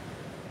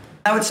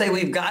 I would say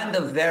we've gotten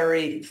to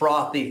very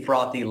frothy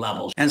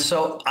levels. And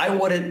so I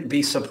wouldn't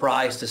be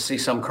surprised to see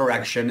some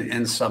correction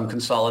and some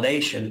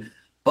consolidation.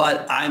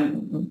 But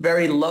I'm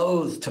very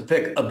loath to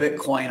pick a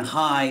Bitcoin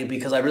high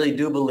because I really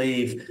do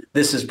believe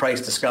this is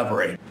price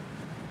discovery.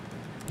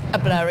 A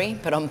blurry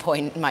but on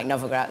point Mike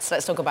Novogratz.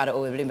 Let's talk about it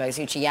all with Bloomberg's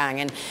Yuchi Yang.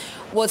 And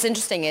what's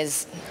interesting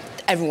is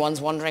everyone's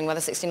wondering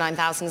whether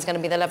 69,000 is going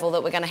to be the level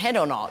that we're going to hit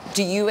or not.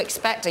 Do you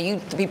expect, are you,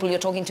 the people you're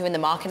talking to in the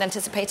market,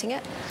 anticipating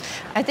it?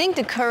 I think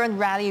the current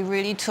rally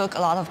really took a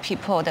lot of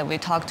people that we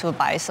talked to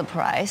by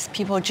surprise.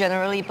 People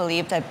generally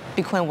believe that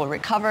Bitcoin will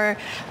recover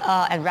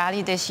and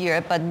rally this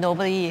year, but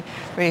nobody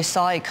really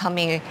saw it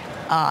coming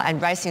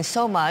and rising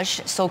so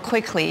much, so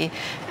quickly.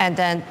 And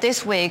then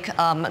this week,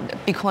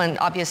 Bitcoin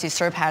obviously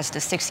surpassed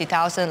the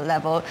 60,000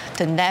 level.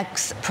 The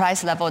next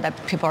price level that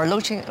people are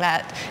looking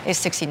at is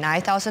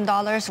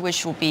 $69,000,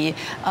 which will be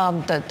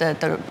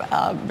the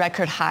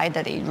record high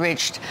that it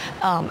reached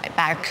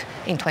back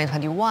in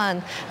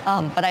 2021.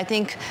 But I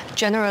think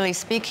generally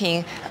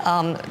speaking,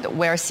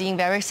 we're seeing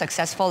very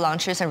successful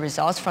launches and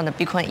results from the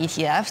Bitcoin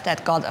ETF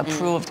that got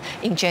approved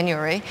in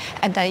January.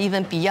 And then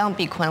even beyond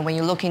Bitcoin, when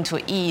you look into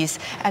ETH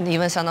and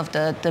even some of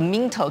the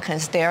meme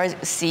tokens, they're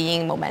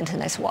seeing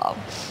momentum as well.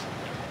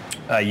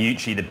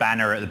 Yuchi, the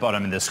banner at the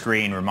bottom of the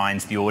screen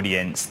reminds the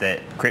audience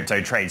that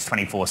crypto trades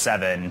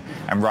 24/7,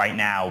 and right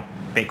now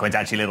Bitcoin's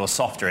actually a little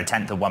softer,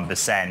 1/10 of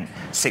 1%,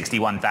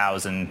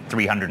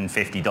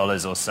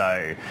 $61,350 or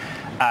so.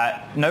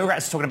 Novogratz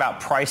is talking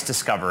about price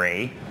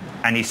discovery,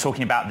 and he's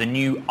talking about the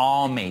new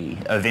army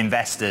of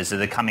investors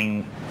that are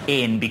coming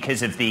in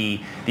because of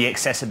the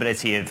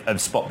accessibility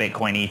of spot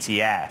Bitcoin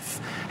ETF.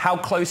 How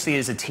closely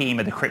is a team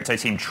of the crypto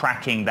team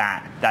tracking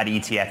that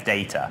ETF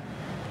data?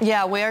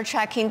 Yeah, we are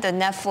tracking the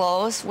net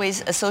flows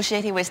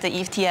associated with the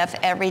ETF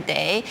every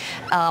day.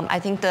 I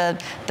think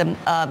the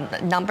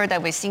number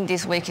that we're seeing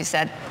this week is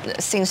that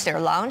since their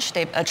launch,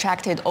 they've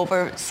attracted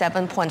over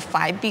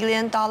 $7.5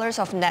 billion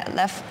of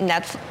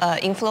net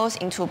inflows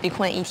into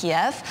Bitcoin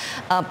ETF.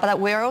 But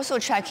we're also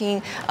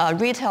tracking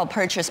retail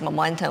purchase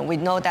momentum. We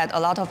know that a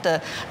lot of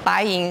the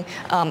buying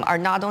are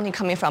not only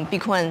coming from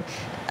Bitcoin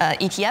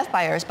ETF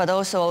buyers, but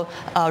also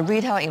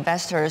retail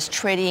investors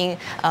trading,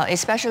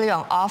 especially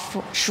on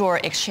offshore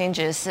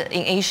exchanges in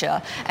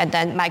Asia. And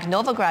then Mike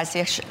Novogratz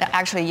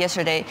actually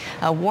yesterday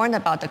warned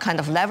about the kind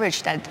of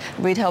leverage that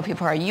retail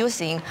people are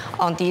using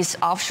on these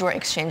offshore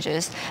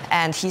exchanges.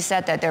 And he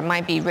said that there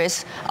might be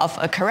risk of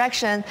a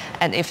correction.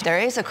 And if there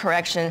is a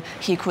correction,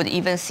 he could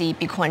even see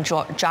Bitcoin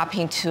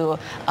dropping to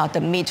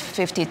the mid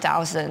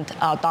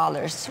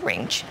 $50,000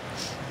 range.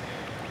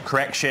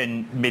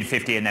 Correction, mid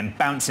 50, and then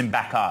bouncing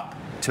back up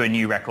to a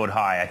new record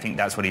high. I think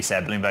that's what he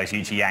said. Bloomberg's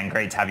Yuqi Yang,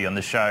 great to have you on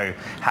the show.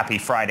 Happy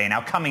Friday.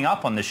 Now, coming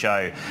up on the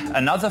show,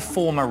 another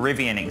former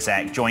Rivian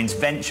exec joins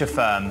venture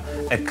firm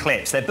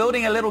Eclipse. They're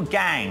building a little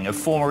gang of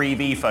former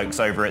EV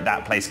folks over at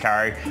that place,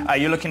 Caro.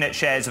 You're looking at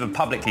shares of a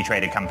publicly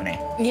traded company.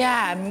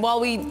 Yeah, while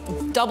we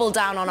double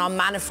down on our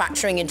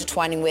manufacturing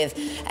intertwining with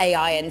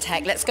AI and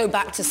tech, let's go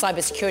back to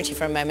cybersecurity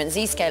for a moment.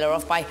 Zscaler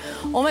off by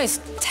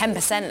almost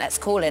 10%, let's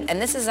call it. And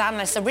this is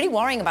analysts are really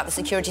worrying about the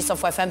security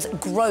software firm's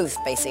growth,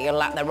 basically, a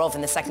lack thereof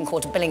in the second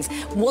quarter billings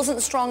wasn't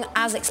strong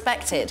as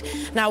expected.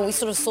 Now, we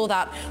sort of saw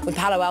that with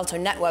Palo Alto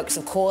Networks,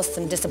 of course,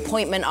 some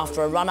disappointment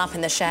after a run-up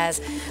in the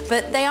shares,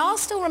 but they are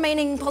still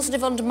remaining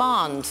positive on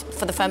demand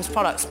for the firm's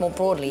products more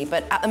broadly,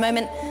 but at the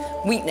moment,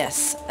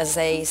 weakness as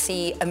they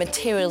see a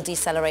material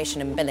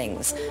deceleration in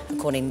billings,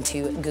 according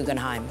to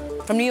Guggenheim.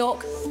 From New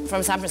York,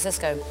 from San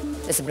Francisco,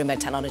 this is Bloomberg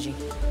Technology.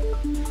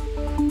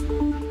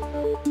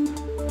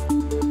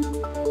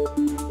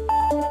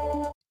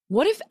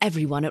 What if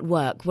everyone at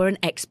work were an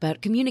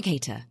expert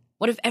communicator?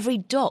 What if every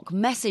doc,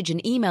 message,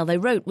 and email they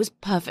wrote was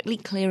perfectly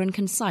clear and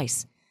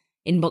concise?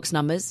 Inbox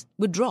numbers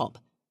would drop,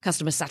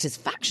 customer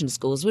satisfaction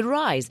scores would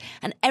rise,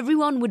 and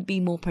everyone would be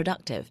more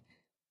productive.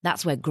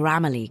 That's where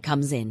Grammarly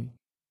comes in.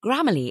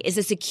 Grammarly is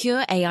a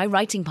secure AI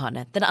writing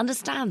partner that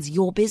understands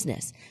your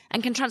business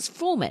and can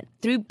transform it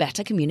through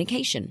better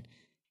communication.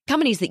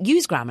 Companies that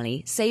use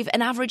Grammarly save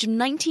an average of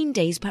 19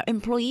 days per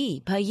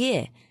employee per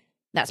year.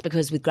 That's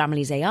because with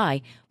Grammarly's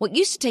AI, what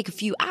used to take a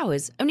few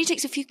hours only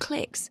takes a few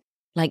clicks,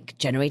 like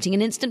generating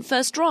an instant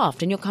first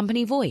draft in your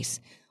company voice,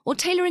 or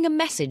tailoring a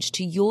message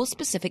to your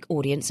specific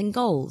audience and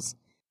goals.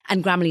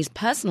 And Grammarly's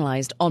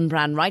personalized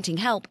on-brand writing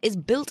help is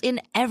built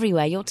in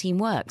everywhere your team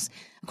works,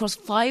 across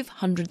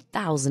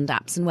 500,000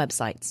 apps and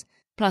websites.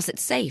 Plus,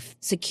 it's safe,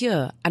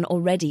 secure, and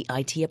already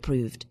IT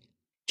approved.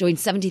 Join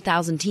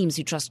 70,000 teams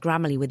who trust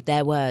Grammarly with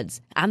their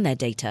words and their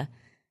data.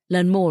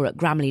 Learn more at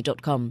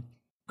Grammarly.com.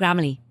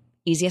 Grammarly.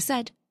 Easier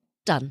said,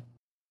 done.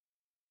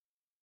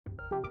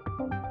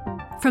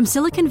 From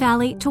Silicon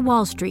Valley to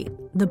Wall Street,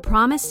 the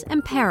promise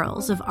and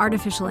perils of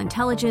artificial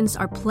intelligence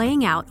are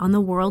playing out on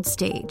the world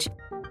stage.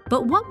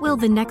 But what will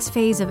the next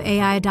phase of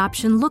AI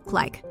adoption look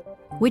like?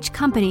 Which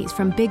companies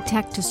from big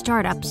tech to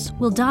startups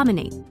will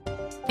dominate?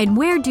 And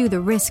where do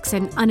the risks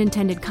and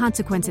unintended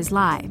consequences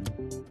lie?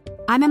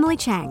 I'm Emily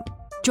Chang.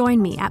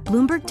 Join me at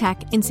Bloomberg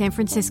Tech in San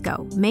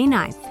Francisco, May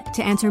 9th,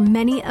 to answer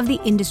many of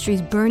the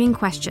industry's burning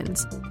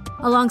questions,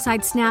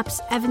 alongside Snap's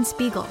Evan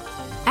Spiegel,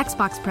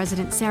 Xbox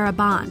President Sarah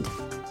Bond,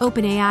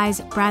 OpenAI's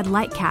Brad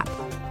Lightcap,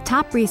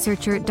 top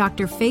researcher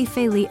Dr. Fei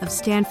Li of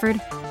Stanford,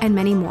 and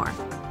many more.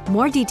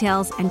 More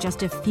details and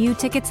just a few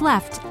tickets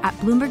left at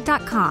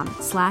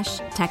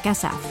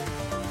Bloomberg.com/TechSF.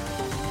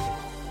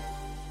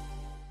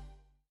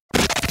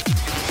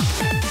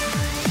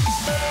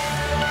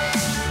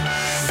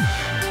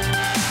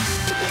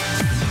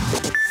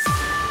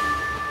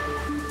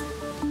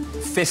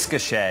 Fisker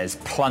shares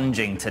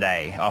plunging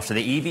today after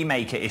the EV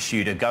maker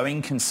issued a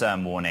going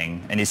concern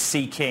warning and is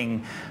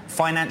seeking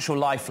financial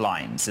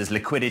lifelines as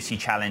liquidity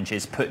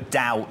challenges put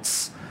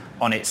doubts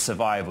on its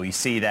survival. You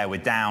see there we're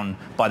down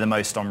by the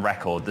most on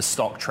record. The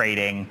stock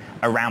trading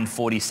around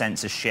 40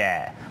 cents a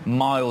share,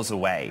 miles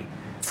away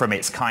from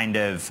its kind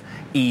of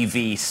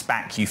EV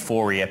SPAC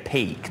euphoria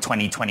peak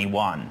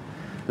 2021.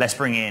 Let's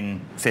bring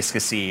in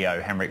Fisker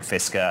CEO Henrik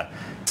Fisker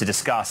to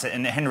discuss it.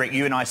 And Henrik,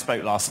 you and I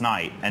spoke last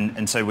night,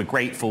 and so we're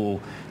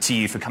grateful to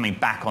you for coming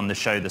back on the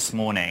show this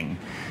morning.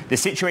 The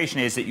situation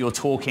is that you're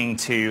talking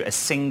to a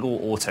single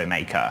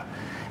automaker,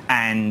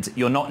 and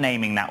you're not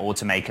naming that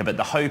automaker, but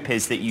the hope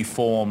is that you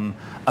form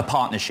a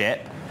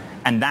partnership,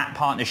 and that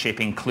partnership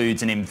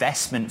includes an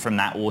investment from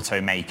that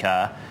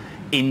automaker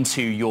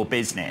into your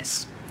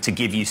business to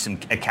give you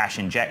a cash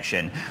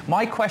injection.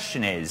 My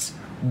question is,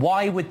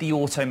 why would the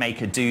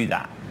automaker do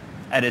that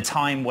at a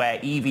time where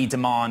EV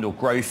demand or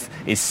growth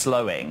is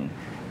slowing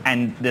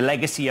and the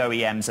legacy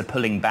OEMs are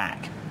pulling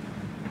back?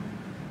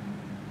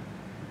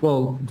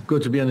 Well,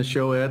 good to be on the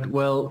show, Ed.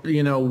 Well,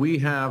 we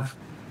have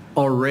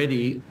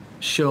already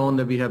shown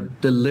that we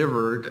have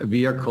delivered a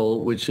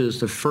vehicle which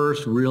is the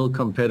first real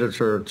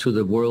competitor to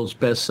the world's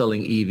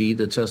best-selling EV,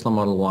 the Tesla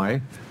Model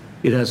Y.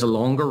 It has a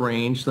longer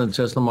range than the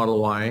Tesla Model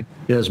Y.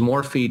 It has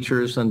more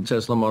features than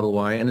Tesla Model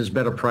Y, and is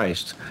better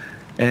priced.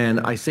 And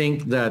I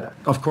think that,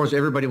 of course,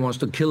 everybody wants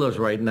to kill us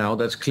right now.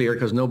 That's clear,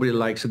 because nobody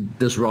likes a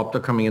disruptor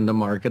coming in the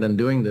market and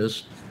doing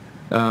this.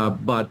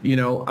 But,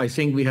 I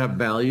think we have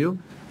value,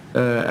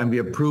 and we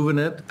have proven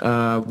it.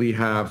 We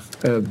have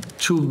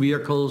 2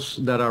 vehicles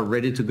that are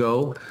ready to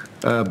go,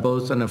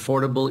 both an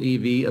affordable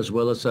EV as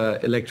well as an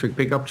electric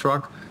pickup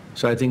truck.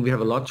 So I think we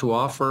have a lot to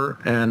offer.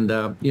 And,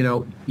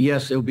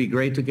 yes, it would be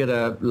great to get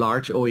a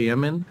large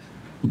OEM in.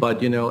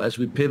 But, as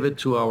we pivot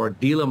to our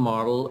dealer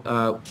model,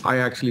 I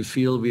actually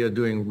feel we are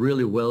doing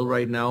really well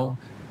right now,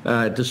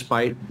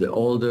 despite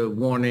all the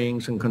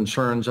warnings and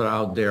concerns that are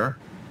out there.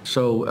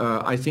 So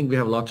I think we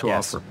have a lot to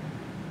offer.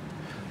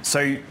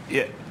 So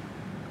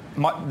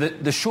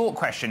the short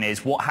question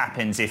is, what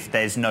happens if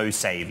there's no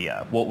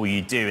savior? What will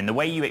you do? And the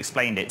way you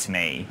explained it to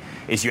me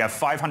is you have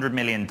 $500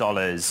 million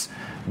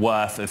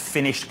worth of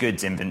finished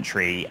goods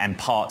inventory and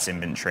parts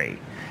inventory.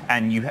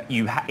 And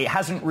it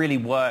hasn't really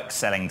worked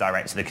selling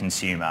direct to the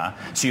consumer.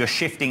 So you're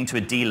shifting to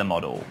a dealer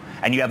model.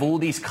 And you have all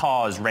these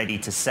cars ready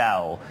to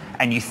sell.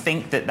 And you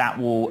think that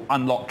will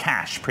unlock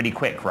cash pretty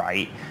quick,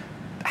 right?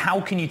 How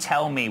can you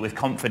tell me with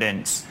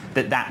confidence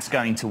that that's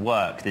going to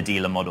work, the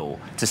dealer model,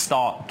 to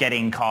start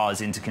getting cars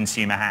into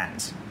consumer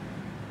hands?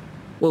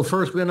 Well,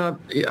 first,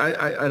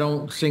 I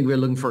don't think we're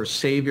looking for a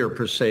savior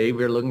per se.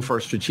 We're looking for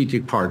a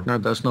strategic partner.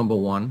 That's number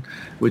one,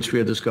 which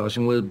we're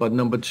discussing with. But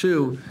number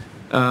two,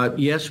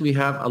 yes, we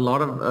have a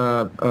lot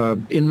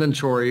of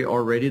inventory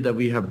already that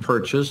we have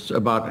purchased,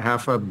 about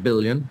 $500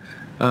 million,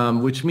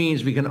 which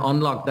means we can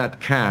unlock that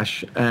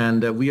cash.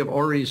 And we have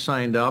already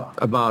signed up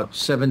about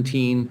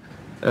 17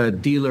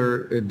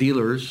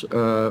 dealers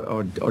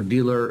or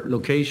dealer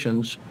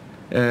locations,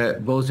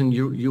 both in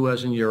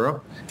U.S. and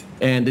Europe.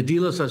 And the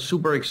dealers are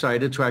super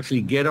excited to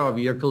actually get our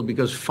vehicle,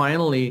 because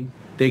finally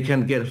they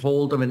can get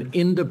hold of an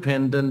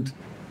independent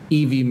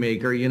EV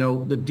maker.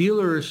 The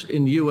dealers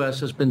in the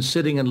U.S. has been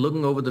sitting and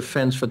looking over the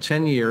fence for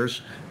 10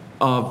 years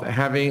of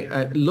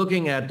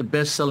looking at the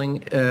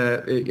best-selling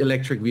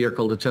electric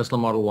vehicle, the Tesla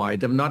Model Y.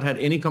 They've not had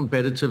any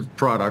competitive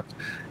product.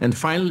 And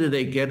finally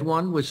they get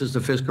one, which is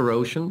the Fisker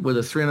Ocean, with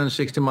a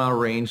 360-mile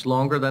range,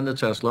 longer than the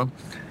Tesla,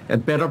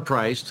 and better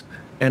priced.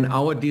 And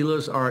our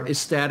dealers are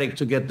ecstatic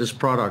to get this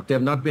product. They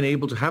have not been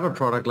able to have a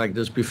product like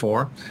this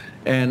before.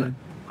 And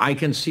I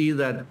can see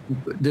that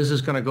this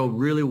is going to go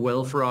really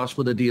well for us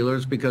with the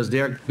dealers, because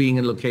they're being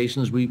in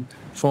locations we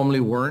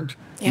formerly weren't.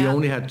 Yeah. We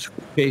only had 2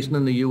 locations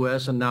in the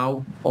U.S., and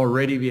now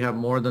already we have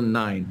more than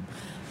 9.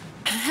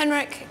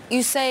 Henrik,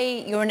 you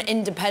say you're an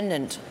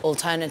independent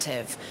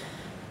alternative.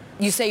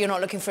 You say you're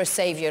not looking for a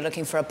savior, you're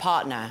looking for a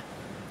partner.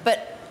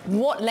 But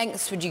what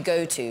lengths would you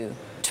go to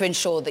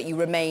ensure that you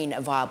remain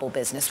a viable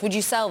business? Would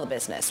you sell the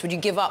business? Would you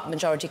give up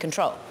majority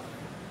control?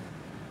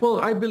 Well,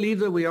 I believe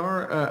that we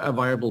are a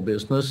viable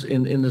business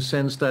in the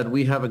sense that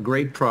we have a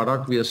great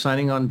product. We are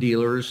signing on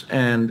dealers.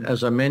 And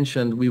as I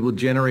mentioned, we will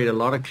generate a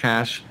lot of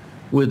cash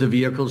with the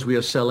vehicles we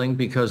are selling,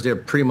 because they're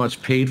pretty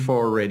much paid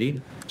for already.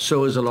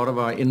 So is a lot of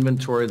our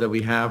inventory that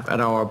we have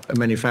at our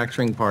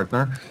manufacturing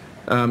partner.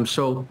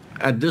 So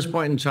at this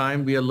point in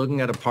time, we are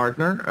looking at a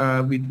partner.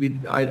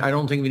 I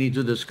don't think we need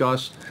to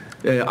discuss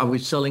are we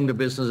selling the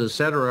business,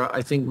 etc.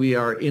 I think we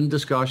are in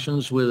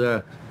discussions with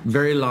a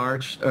very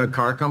large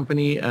car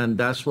company, and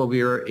that's what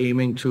we are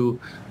aiming to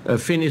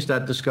finish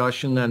that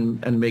discussion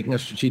and making a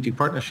strategic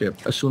partnership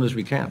as soon as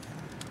we can.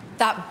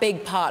 That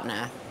big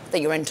partner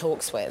that you're in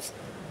talks with,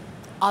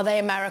 are they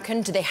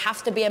American? Do they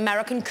have to be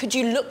American? Could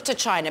you look to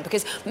China?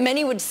 Because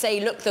many would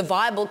say, look, the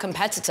viable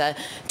competitor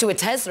to a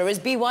Tesla is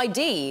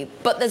BYD,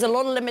 but there's a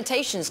lot of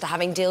limitations to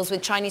having deals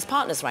with Chinese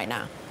partners right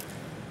now.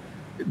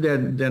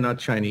 They're not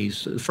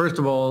Chinese. First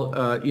of all,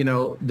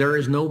 there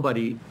is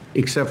nobody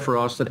except for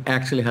us that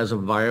actually has a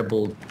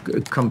viable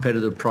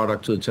competitive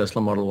product to the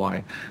Tesla Model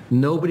Y.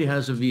 Nobody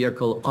has a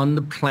vehicle on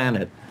the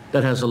planet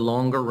that has a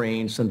longer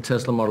range than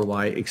Tesla Model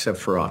Y except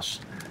for us.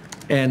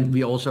 And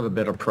we also have a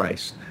better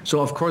price.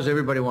 So of course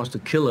everybody wants to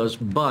kill us,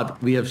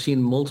 but we have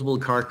seen multiple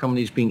car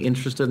companies being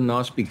interested in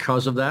us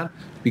because of that.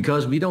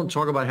 Because we don't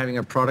talk about having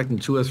a product in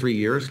 2 or 3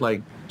 years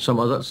like some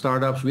other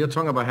startups. We are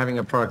talking about having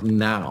a product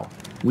now.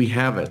 We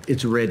have it.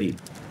 It's ready.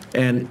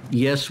 And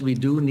yes, we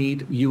do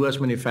need U.S.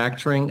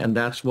 manufacturing, and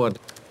that's what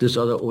this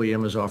other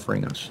OEM is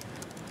offering us.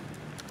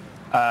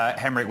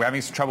 Henrik, we're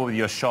having some trouble with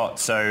your shot,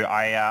 so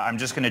I'm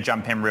just going to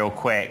jump in real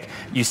quick.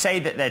 You say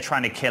that they're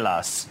trying to kill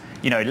us.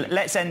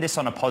 Let's end this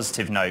on a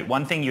positive note.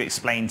 One thing you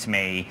explained to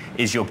me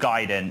is your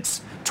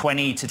guidance,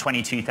 20 to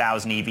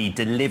 22,000 EV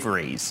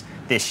deliveries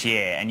this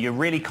year, and you're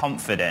really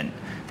confident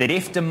that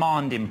if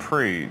demand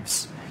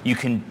improves, you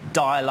can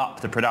dial up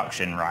the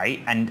production,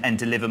 right, and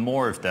deliver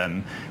more of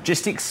them.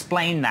 Just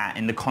explain that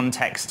in the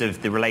context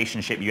of the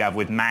relationship you have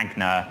with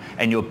Magna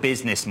and your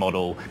business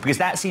model, because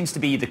that seems to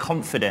be the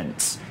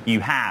confidence you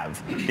have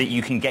that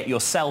you can get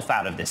yourself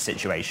out of this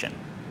situation.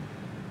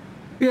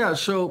 Yeah,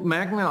 so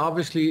Magna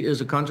obviously is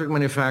a contract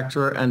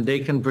manufacturer, and they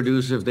can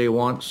produce, if they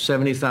want,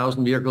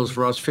 70,000 vehicles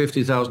for us,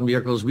 50,000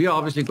 vehicles. We are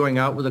obviously going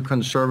out with a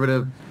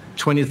conservative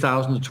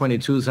 20,000 to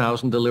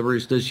 22,000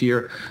 deliveries this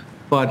year.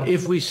 But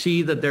if we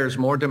see that there's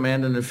more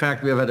demand, and in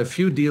fact, we have had a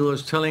few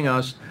dealers telling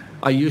us,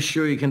 are you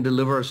sure you can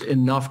deliver us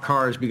enough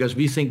cars? Because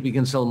we think we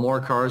can sell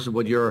more cars than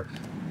what you're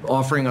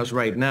offering us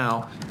right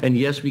now. And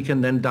yes, we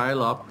can then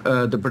dial up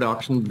the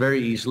production very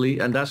easily.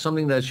 And that's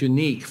something that's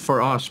unique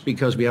for us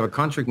because we have a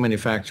contract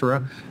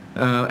manufacturer.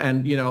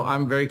 And, you know,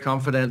 I'm very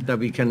confident that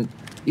we can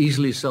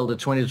easily sell the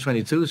 20 to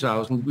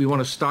 22,000. We want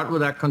to start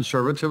with that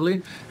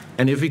conservatively.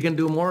 And if we can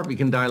do more, we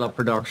can dial up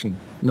production.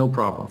 No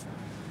problem.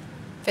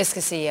 Fisker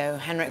CEO,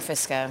 Henrik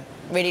Fisker,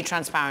 really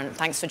transparent.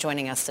 Thanks for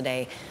joining us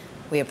today.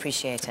 We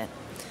appreciate it.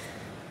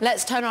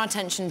 Let's turn our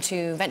attention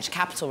to venture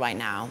capital right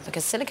now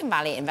because Silicon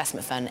Valley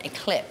investment firm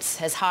Eclipse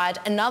has hired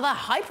another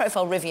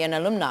high-profile Rivian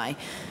alumni,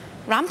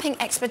 ramping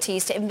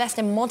expertise to invest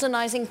in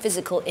modernizing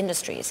physical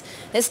industries.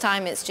 This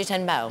time it's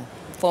Jiten Bell,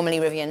 formerly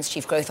Rivian's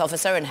chief growth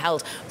officer and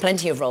held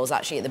plenty of roles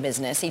actually at the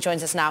business. He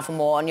joins us now for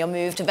more on your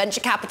move to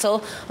venture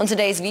capital on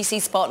today's VC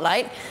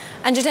Spotlight.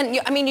 And Jiten,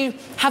 you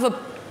have a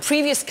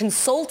previous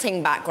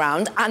consulting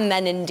background and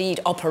then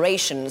indeed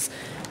operations,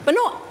 but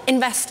not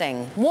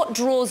investing. What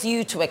draws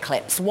you to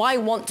Eclipse? Why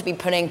want to be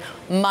putting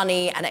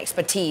money and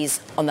expertise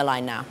on the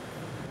line now?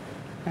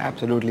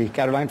 Absolutely.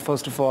 Caroline,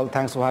 first of all,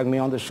 thanks for having me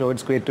on the show.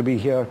 It's great to be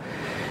here.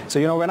 So,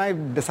 you know, when I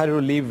decided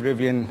to leave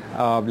Rivian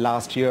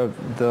last year,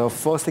 the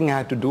first thing I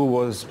had to do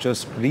was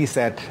just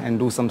reset and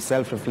do some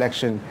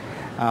self-reflection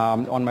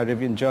on my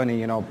Rivian journey.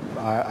 You know,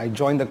 I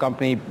joined the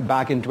company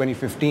back in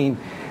 2015.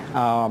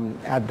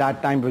 At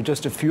that time, with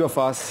just a few of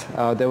us,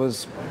 there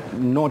was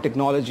no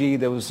technology,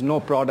 there was no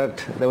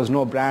product, there was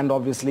no brand,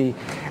 obviously,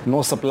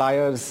 no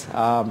suppliers,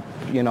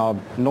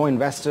 no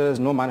investors,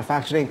 no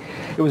manufacturing.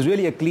 It was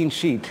really a clean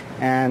sheet.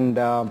 And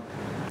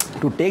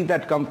to take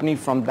that company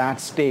from that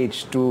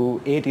stage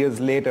to 8 years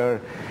later,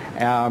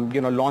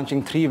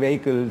 launching 3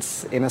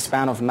 vehicles in a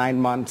span of 9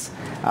 months,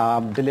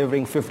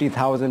 delivering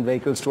 50,000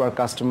 vehicles to our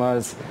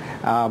customers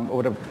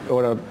over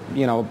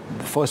a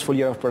first full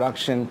year of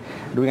production,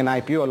 doing an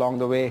IPO along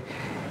the way.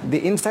 The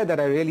insight that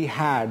I really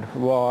had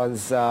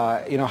was,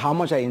 how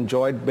much I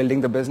enjoyed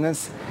building the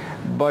business,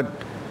 but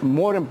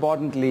more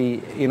importantly,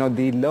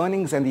 the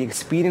learnings and the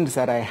experience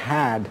that I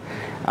had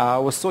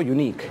was so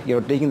unique.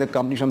 Taking the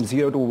company from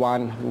 0 to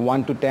 1,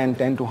 1 to 10,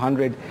 10 to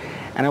 100.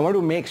 And I wanted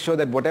to make sure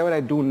that whatever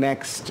I do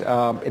next,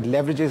 it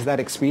leverages that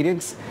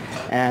experience.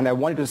 And I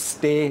wanted to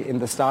stay in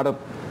the startup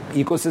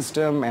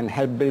ecosystem and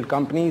help build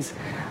companies.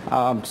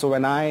 So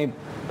when I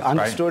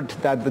understood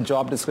that the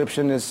job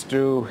description is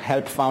to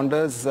help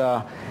founders,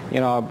 I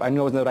knew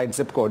I was in the right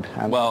zip code.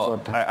 And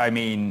I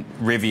mean,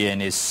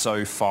 Rivian is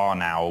so far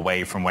now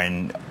away from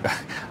when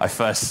I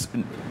first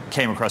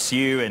came across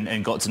you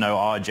and got to know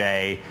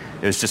RJ.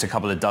 It was just a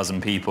couple of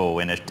dozen people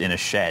in a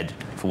shed,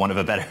 for want of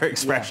a better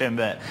expression.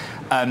 Yeah.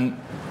 But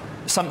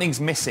something's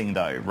missing,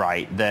 though,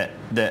 right? That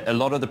a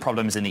lot of the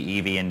problems in the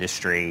EV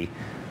industry,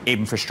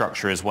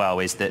 infrastructure as well,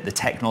 is that the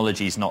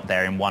technology is not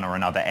there in one or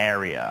another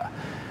area.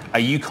 Are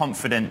you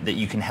confident that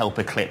you can help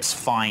Eclipse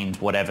find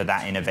whatever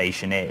that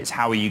innovation is?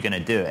 How are you going to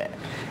do it?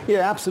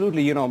 Yeah,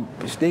 absolutely.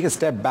 Take a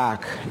step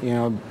back.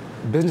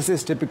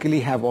 Businesses typically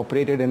have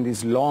operated in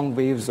these long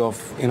waves of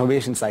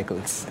innovation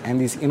cycles. And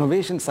these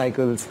innovation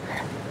cycles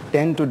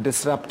tend to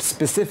disrupt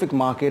specific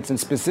markets and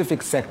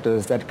specific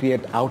sectors that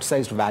create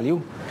outsized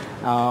value.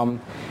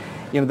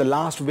 The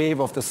last wave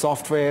of the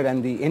software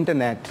and the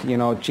internet,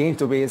 changed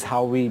the ways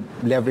how we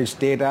leverage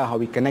data, how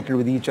we connected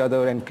with each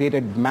other and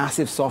created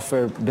massive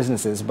software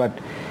businesses. But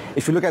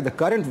if you look at the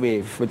current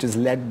wave, which is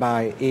led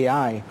by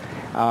AI,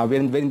 we're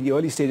in the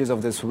early stages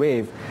of this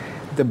wave.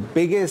 The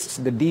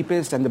biggest, the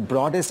deepest, and the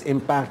broadest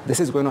impact this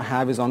is going to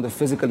have is on the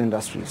physical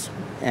industries.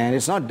 And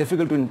it's not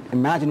difficult to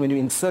imagine when you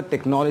insert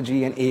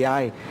technology and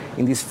AI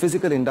in these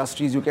physical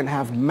industries, you can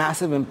have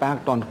massive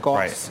impact on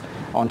costs,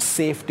 on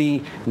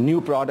safety,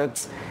 new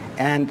products.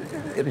 And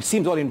it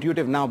seems all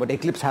intuitive now, but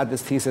Eclipse had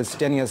this thesis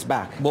 10 years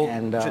back. Well,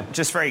 and,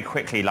 just very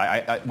quickly,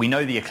 we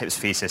know the Eclipse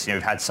thesis.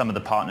 We've had some of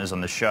the partners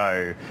on the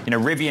show.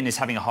 Rivian is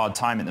having a hard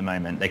time at the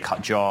moment. They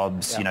cut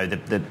jobs. Yeah.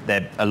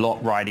 They're a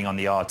lot riding on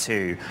the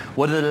R2.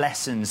 What are the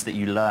lessons that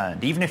you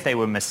learned, even if they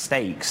were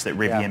mistakes that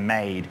Rivian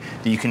made,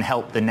 that you can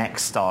help the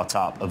next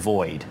startup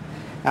avoid?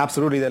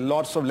 Absolutely. There are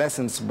lots of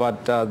lessons,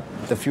 but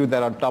the few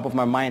that are on top of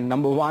my mind.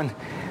 Number one,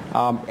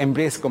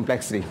 embrace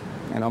complexity.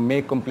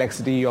 Make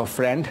complexity your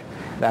friend.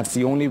 That's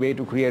the only way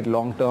to create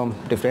long-term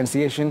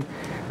differentiation.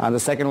 The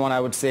second one I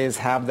would say is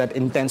have that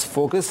intense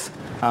focus,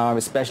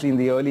 especially in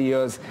the early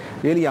years.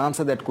 Really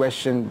answer that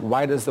question,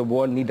 why does the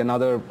world need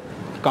another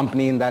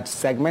company in that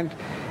segment?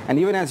 And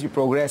even as you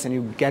progress and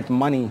you get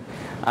money,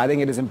 I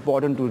think it is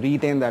important to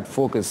retain that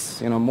focus.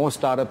 Most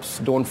startups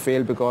don't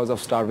fail because of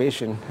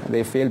starvation.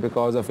 They fail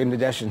because of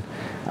indigestion.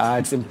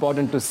 It's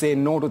important to say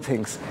no to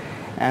things.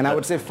 And I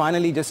would say,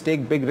 finally, just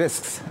take big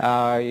risks.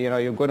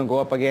 You're going to go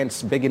up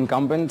against big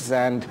incumbents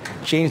and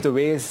change the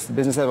ways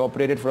businesses have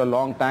operated for a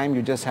long time.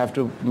 You just have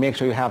to make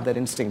sure you have that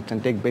instinct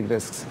and take big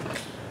risks.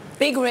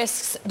 Big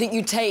risks that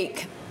you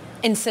take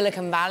in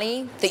Silicon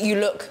Valley, that you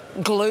look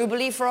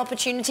globally for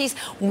opportunities?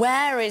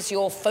 Where is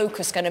your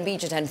focus going to be,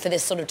 Jiten, for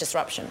this sort of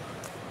disruption?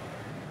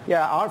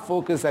 Yeah, our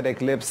focus at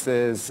Eclipse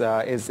is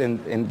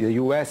in the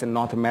US and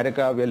North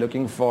America. We're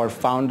looking for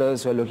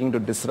founders who are looking to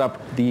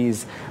disrupt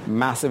these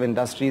massive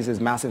industries,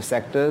 these massive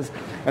sectors.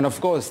 And of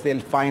course,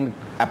 they'll find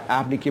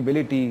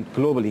applicability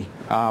globally.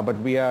 But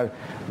we are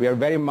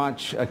very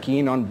much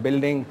keen on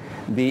building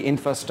the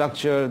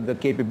infrastructure, the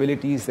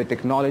capabilities, the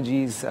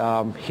technologies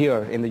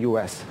here in the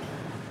US.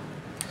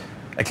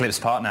 Eclipse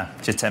partner,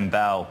 Jiten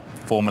Bell,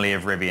 formerly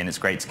of Rivian. It's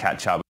great to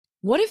catch up.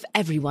 What if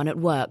everyone at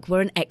work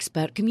were an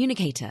expert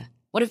communicator?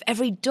 What if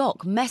every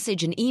doc,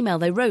 message and email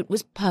they wrote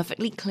was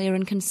perfectly clear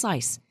and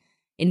concise?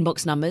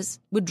 Inbox numbers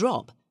would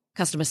drop,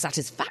 customer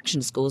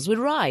satisfaction scores would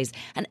rise,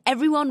 and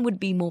everyone would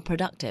be more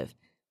productive.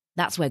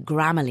 That's where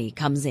Grammarly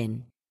comes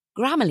in.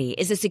 Grammarly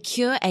is a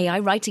secure AI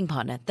writing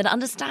partner that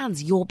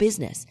understands your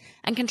business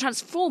and can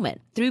transform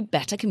it through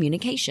better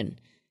communication.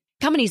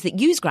 Companies that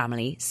use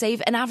Grammarly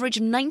save an average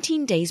of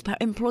 19 days per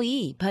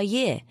employee per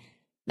year.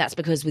 That's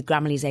because with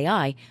Grammarly's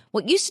AI,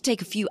 what used to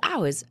take a few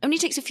hours only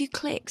takes a few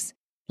clicks.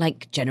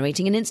 Like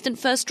generating an instant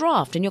first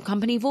draft in your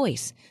company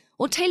voice,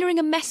 or tailoring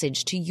a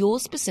message to your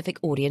specific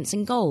audience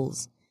and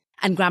goals.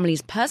 And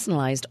Grammarly's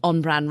personalized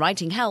on-brand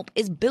writing help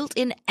is built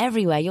in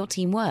everywhere your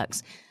team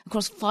works,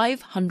 across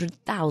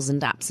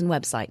 500,000 apps and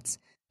websites.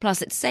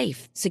 Plus, it's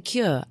safe,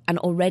 secure, and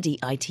already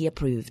IT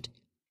approved.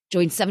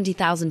 Join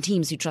 70,000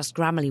 teams who trust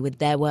Grammarly with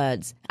their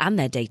words and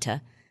their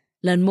data.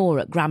 Learn more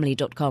at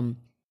Grammarly.com.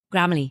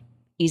 Grammarly.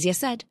 Easier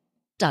said,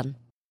 done.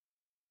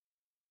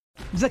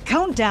 The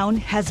countdown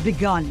has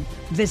begun.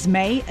 This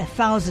May,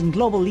 1,000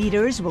 global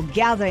leaders will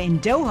gather in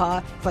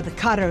Doha for the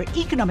Qatar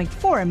Economic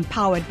Forum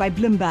powered by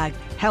Bloomberg,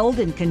 held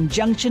in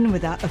conjunction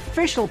with our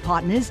official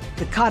partners,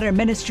 the Qatar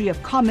Ministry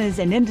of Commerce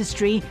and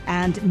Industry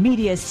and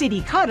Media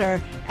City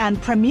Qatar,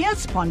 and premier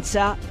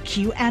sponsor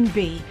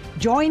QNB.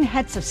 Join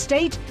heads of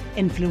state,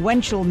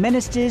 influential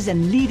ministers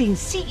and leading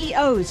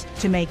CEOs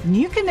to make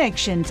new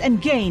connections and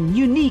gain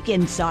unique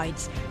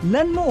insights.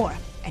 Learn more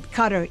at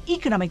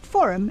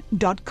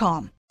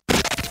QatarEconomicForum.com.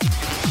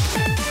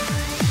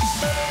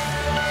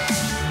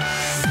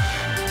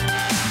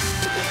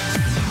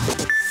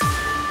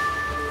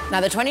 Now,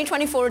 the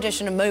 2024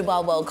 edition of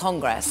Mobile World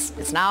Congress,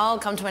 it's now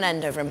come to an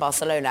end over in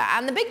Barcelona.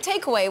 And the big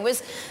takeaway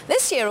was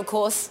this year, of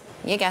course,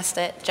 you guessed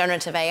it,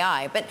 generative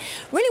AI. But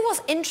really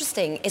what's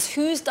interesting is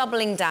who's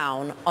doubling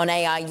down on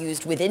AI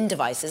used within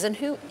devices and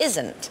who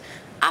isn't.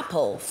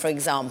 Apple, for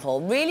example,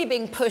 really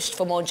being pushed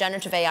for more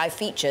generative AI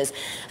features,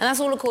 and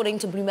that's all according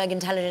to Bloomberg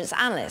intelligence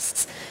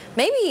analysts.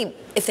 Maybe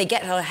if they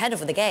get ahead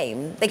of the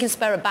game, they can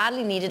spare a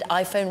badly needed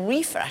iPhone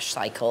refresh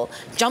cycle,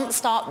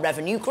 jumpstart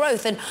revenue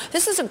growth. And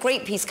this is a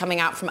great piece coming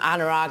out from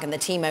Anurag and the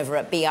team over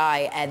at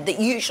BI, Ed, that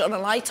you shone a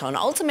light on.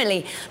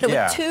 Ultimately,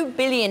 with 2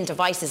 billion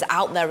devices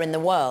out there in the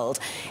world,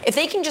 if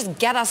they can just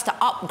get us to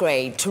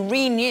upgrade, to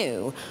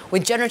renew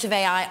with generative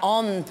AI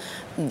on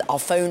our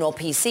phone or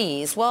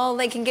PCs, well,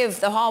 they can give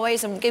the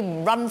Huawei's a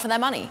run for their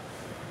money.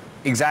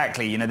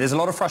 Exactly. You know, there's a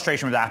lot of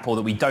frustration with Apple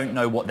that we don't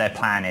know what their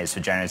plan is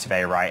for generative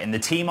AI, right? And the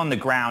team on the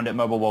ground at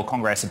Mobile World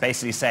Congress are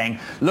basically saying,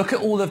 look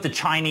at all of the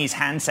Chinese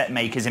handset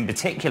makers in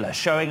particular,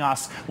 showing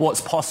us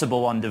what's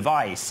possible on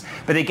device.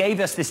 But they gave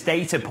us this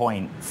data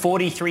point.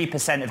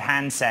 43% of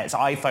handsets,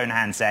 iPhone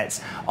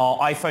handsets, are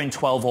iPhone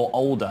 12 or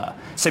older.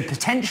 So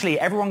potentially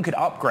everyone could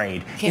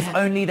upgrade if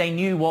only they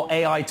knew what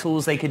AI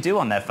tools they could do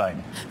on their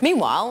phone.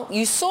 Meanwhile,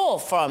 you saw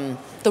from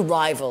the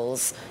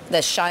rivals, the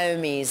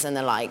Xiaomi's and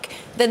the like,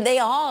 that they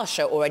are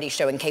already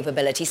showing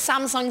capability.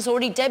 Samsung's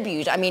already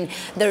debuted. I mean,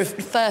 there are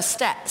first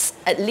steps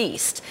at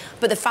least.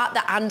 But the fact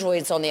that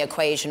Android's on the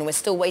equation, we're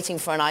still waiting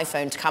for an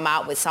iPhone to come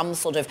out with some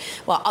sort of,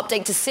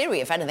 update to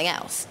Siri, if anything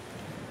else.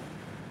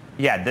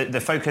 Yeah, the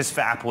focus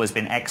for Apple has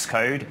been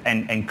Xcode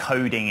and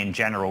coding in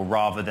general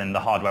rather than the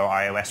hardware or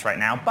iOS right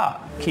now,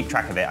 but keep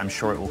track of it. I'm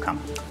sure it will come.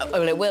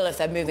 Well, it will if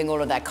they're moving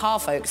all of their car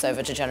folks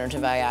over to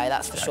generative AI,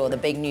 that's for sure, the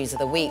big news of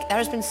the week. There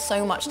has been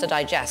so much to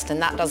digest,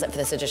 and that does it for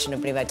this edition of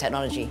Bloomberg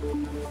Technology.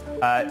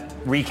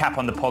 Recap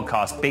on the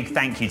podcast. Big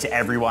thank you to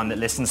everyone that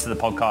listens to the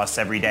podcasts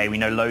every day. We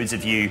know loads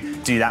of you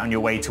do that on your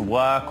way to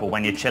work or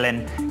when you're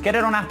chilling. Get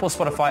it on Apple,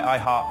 Spotify,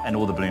 iHeart, and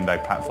all the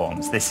Bloomberg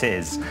platforms. This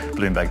is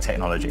Bloomberg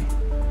Technology.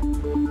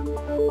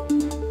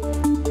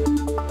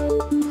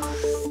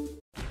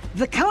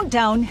 The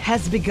countdown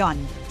has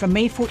begun. From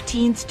May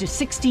 14th to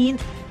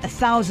 16th,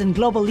 1,000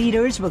 global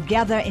leaders will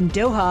gather in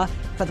Doha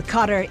for the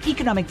Qatar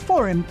Economic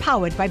Forum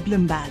powered by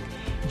Bloomberg.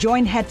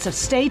 Join heads of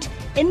state,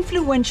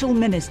 influential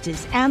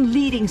ministers, and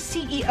leading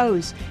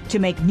CEOs to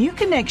make new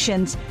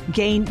connections,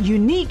 gain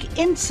unique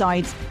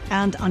insights,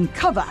 and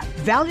uncover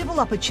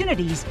valuable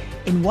opportunities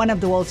in one of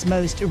the world's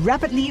most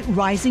rapidly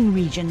rising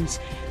regions.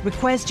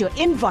 Request your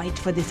invite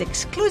for this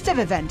exclusive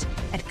event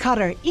at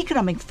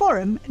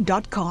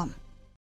QatarEconomicForum.com.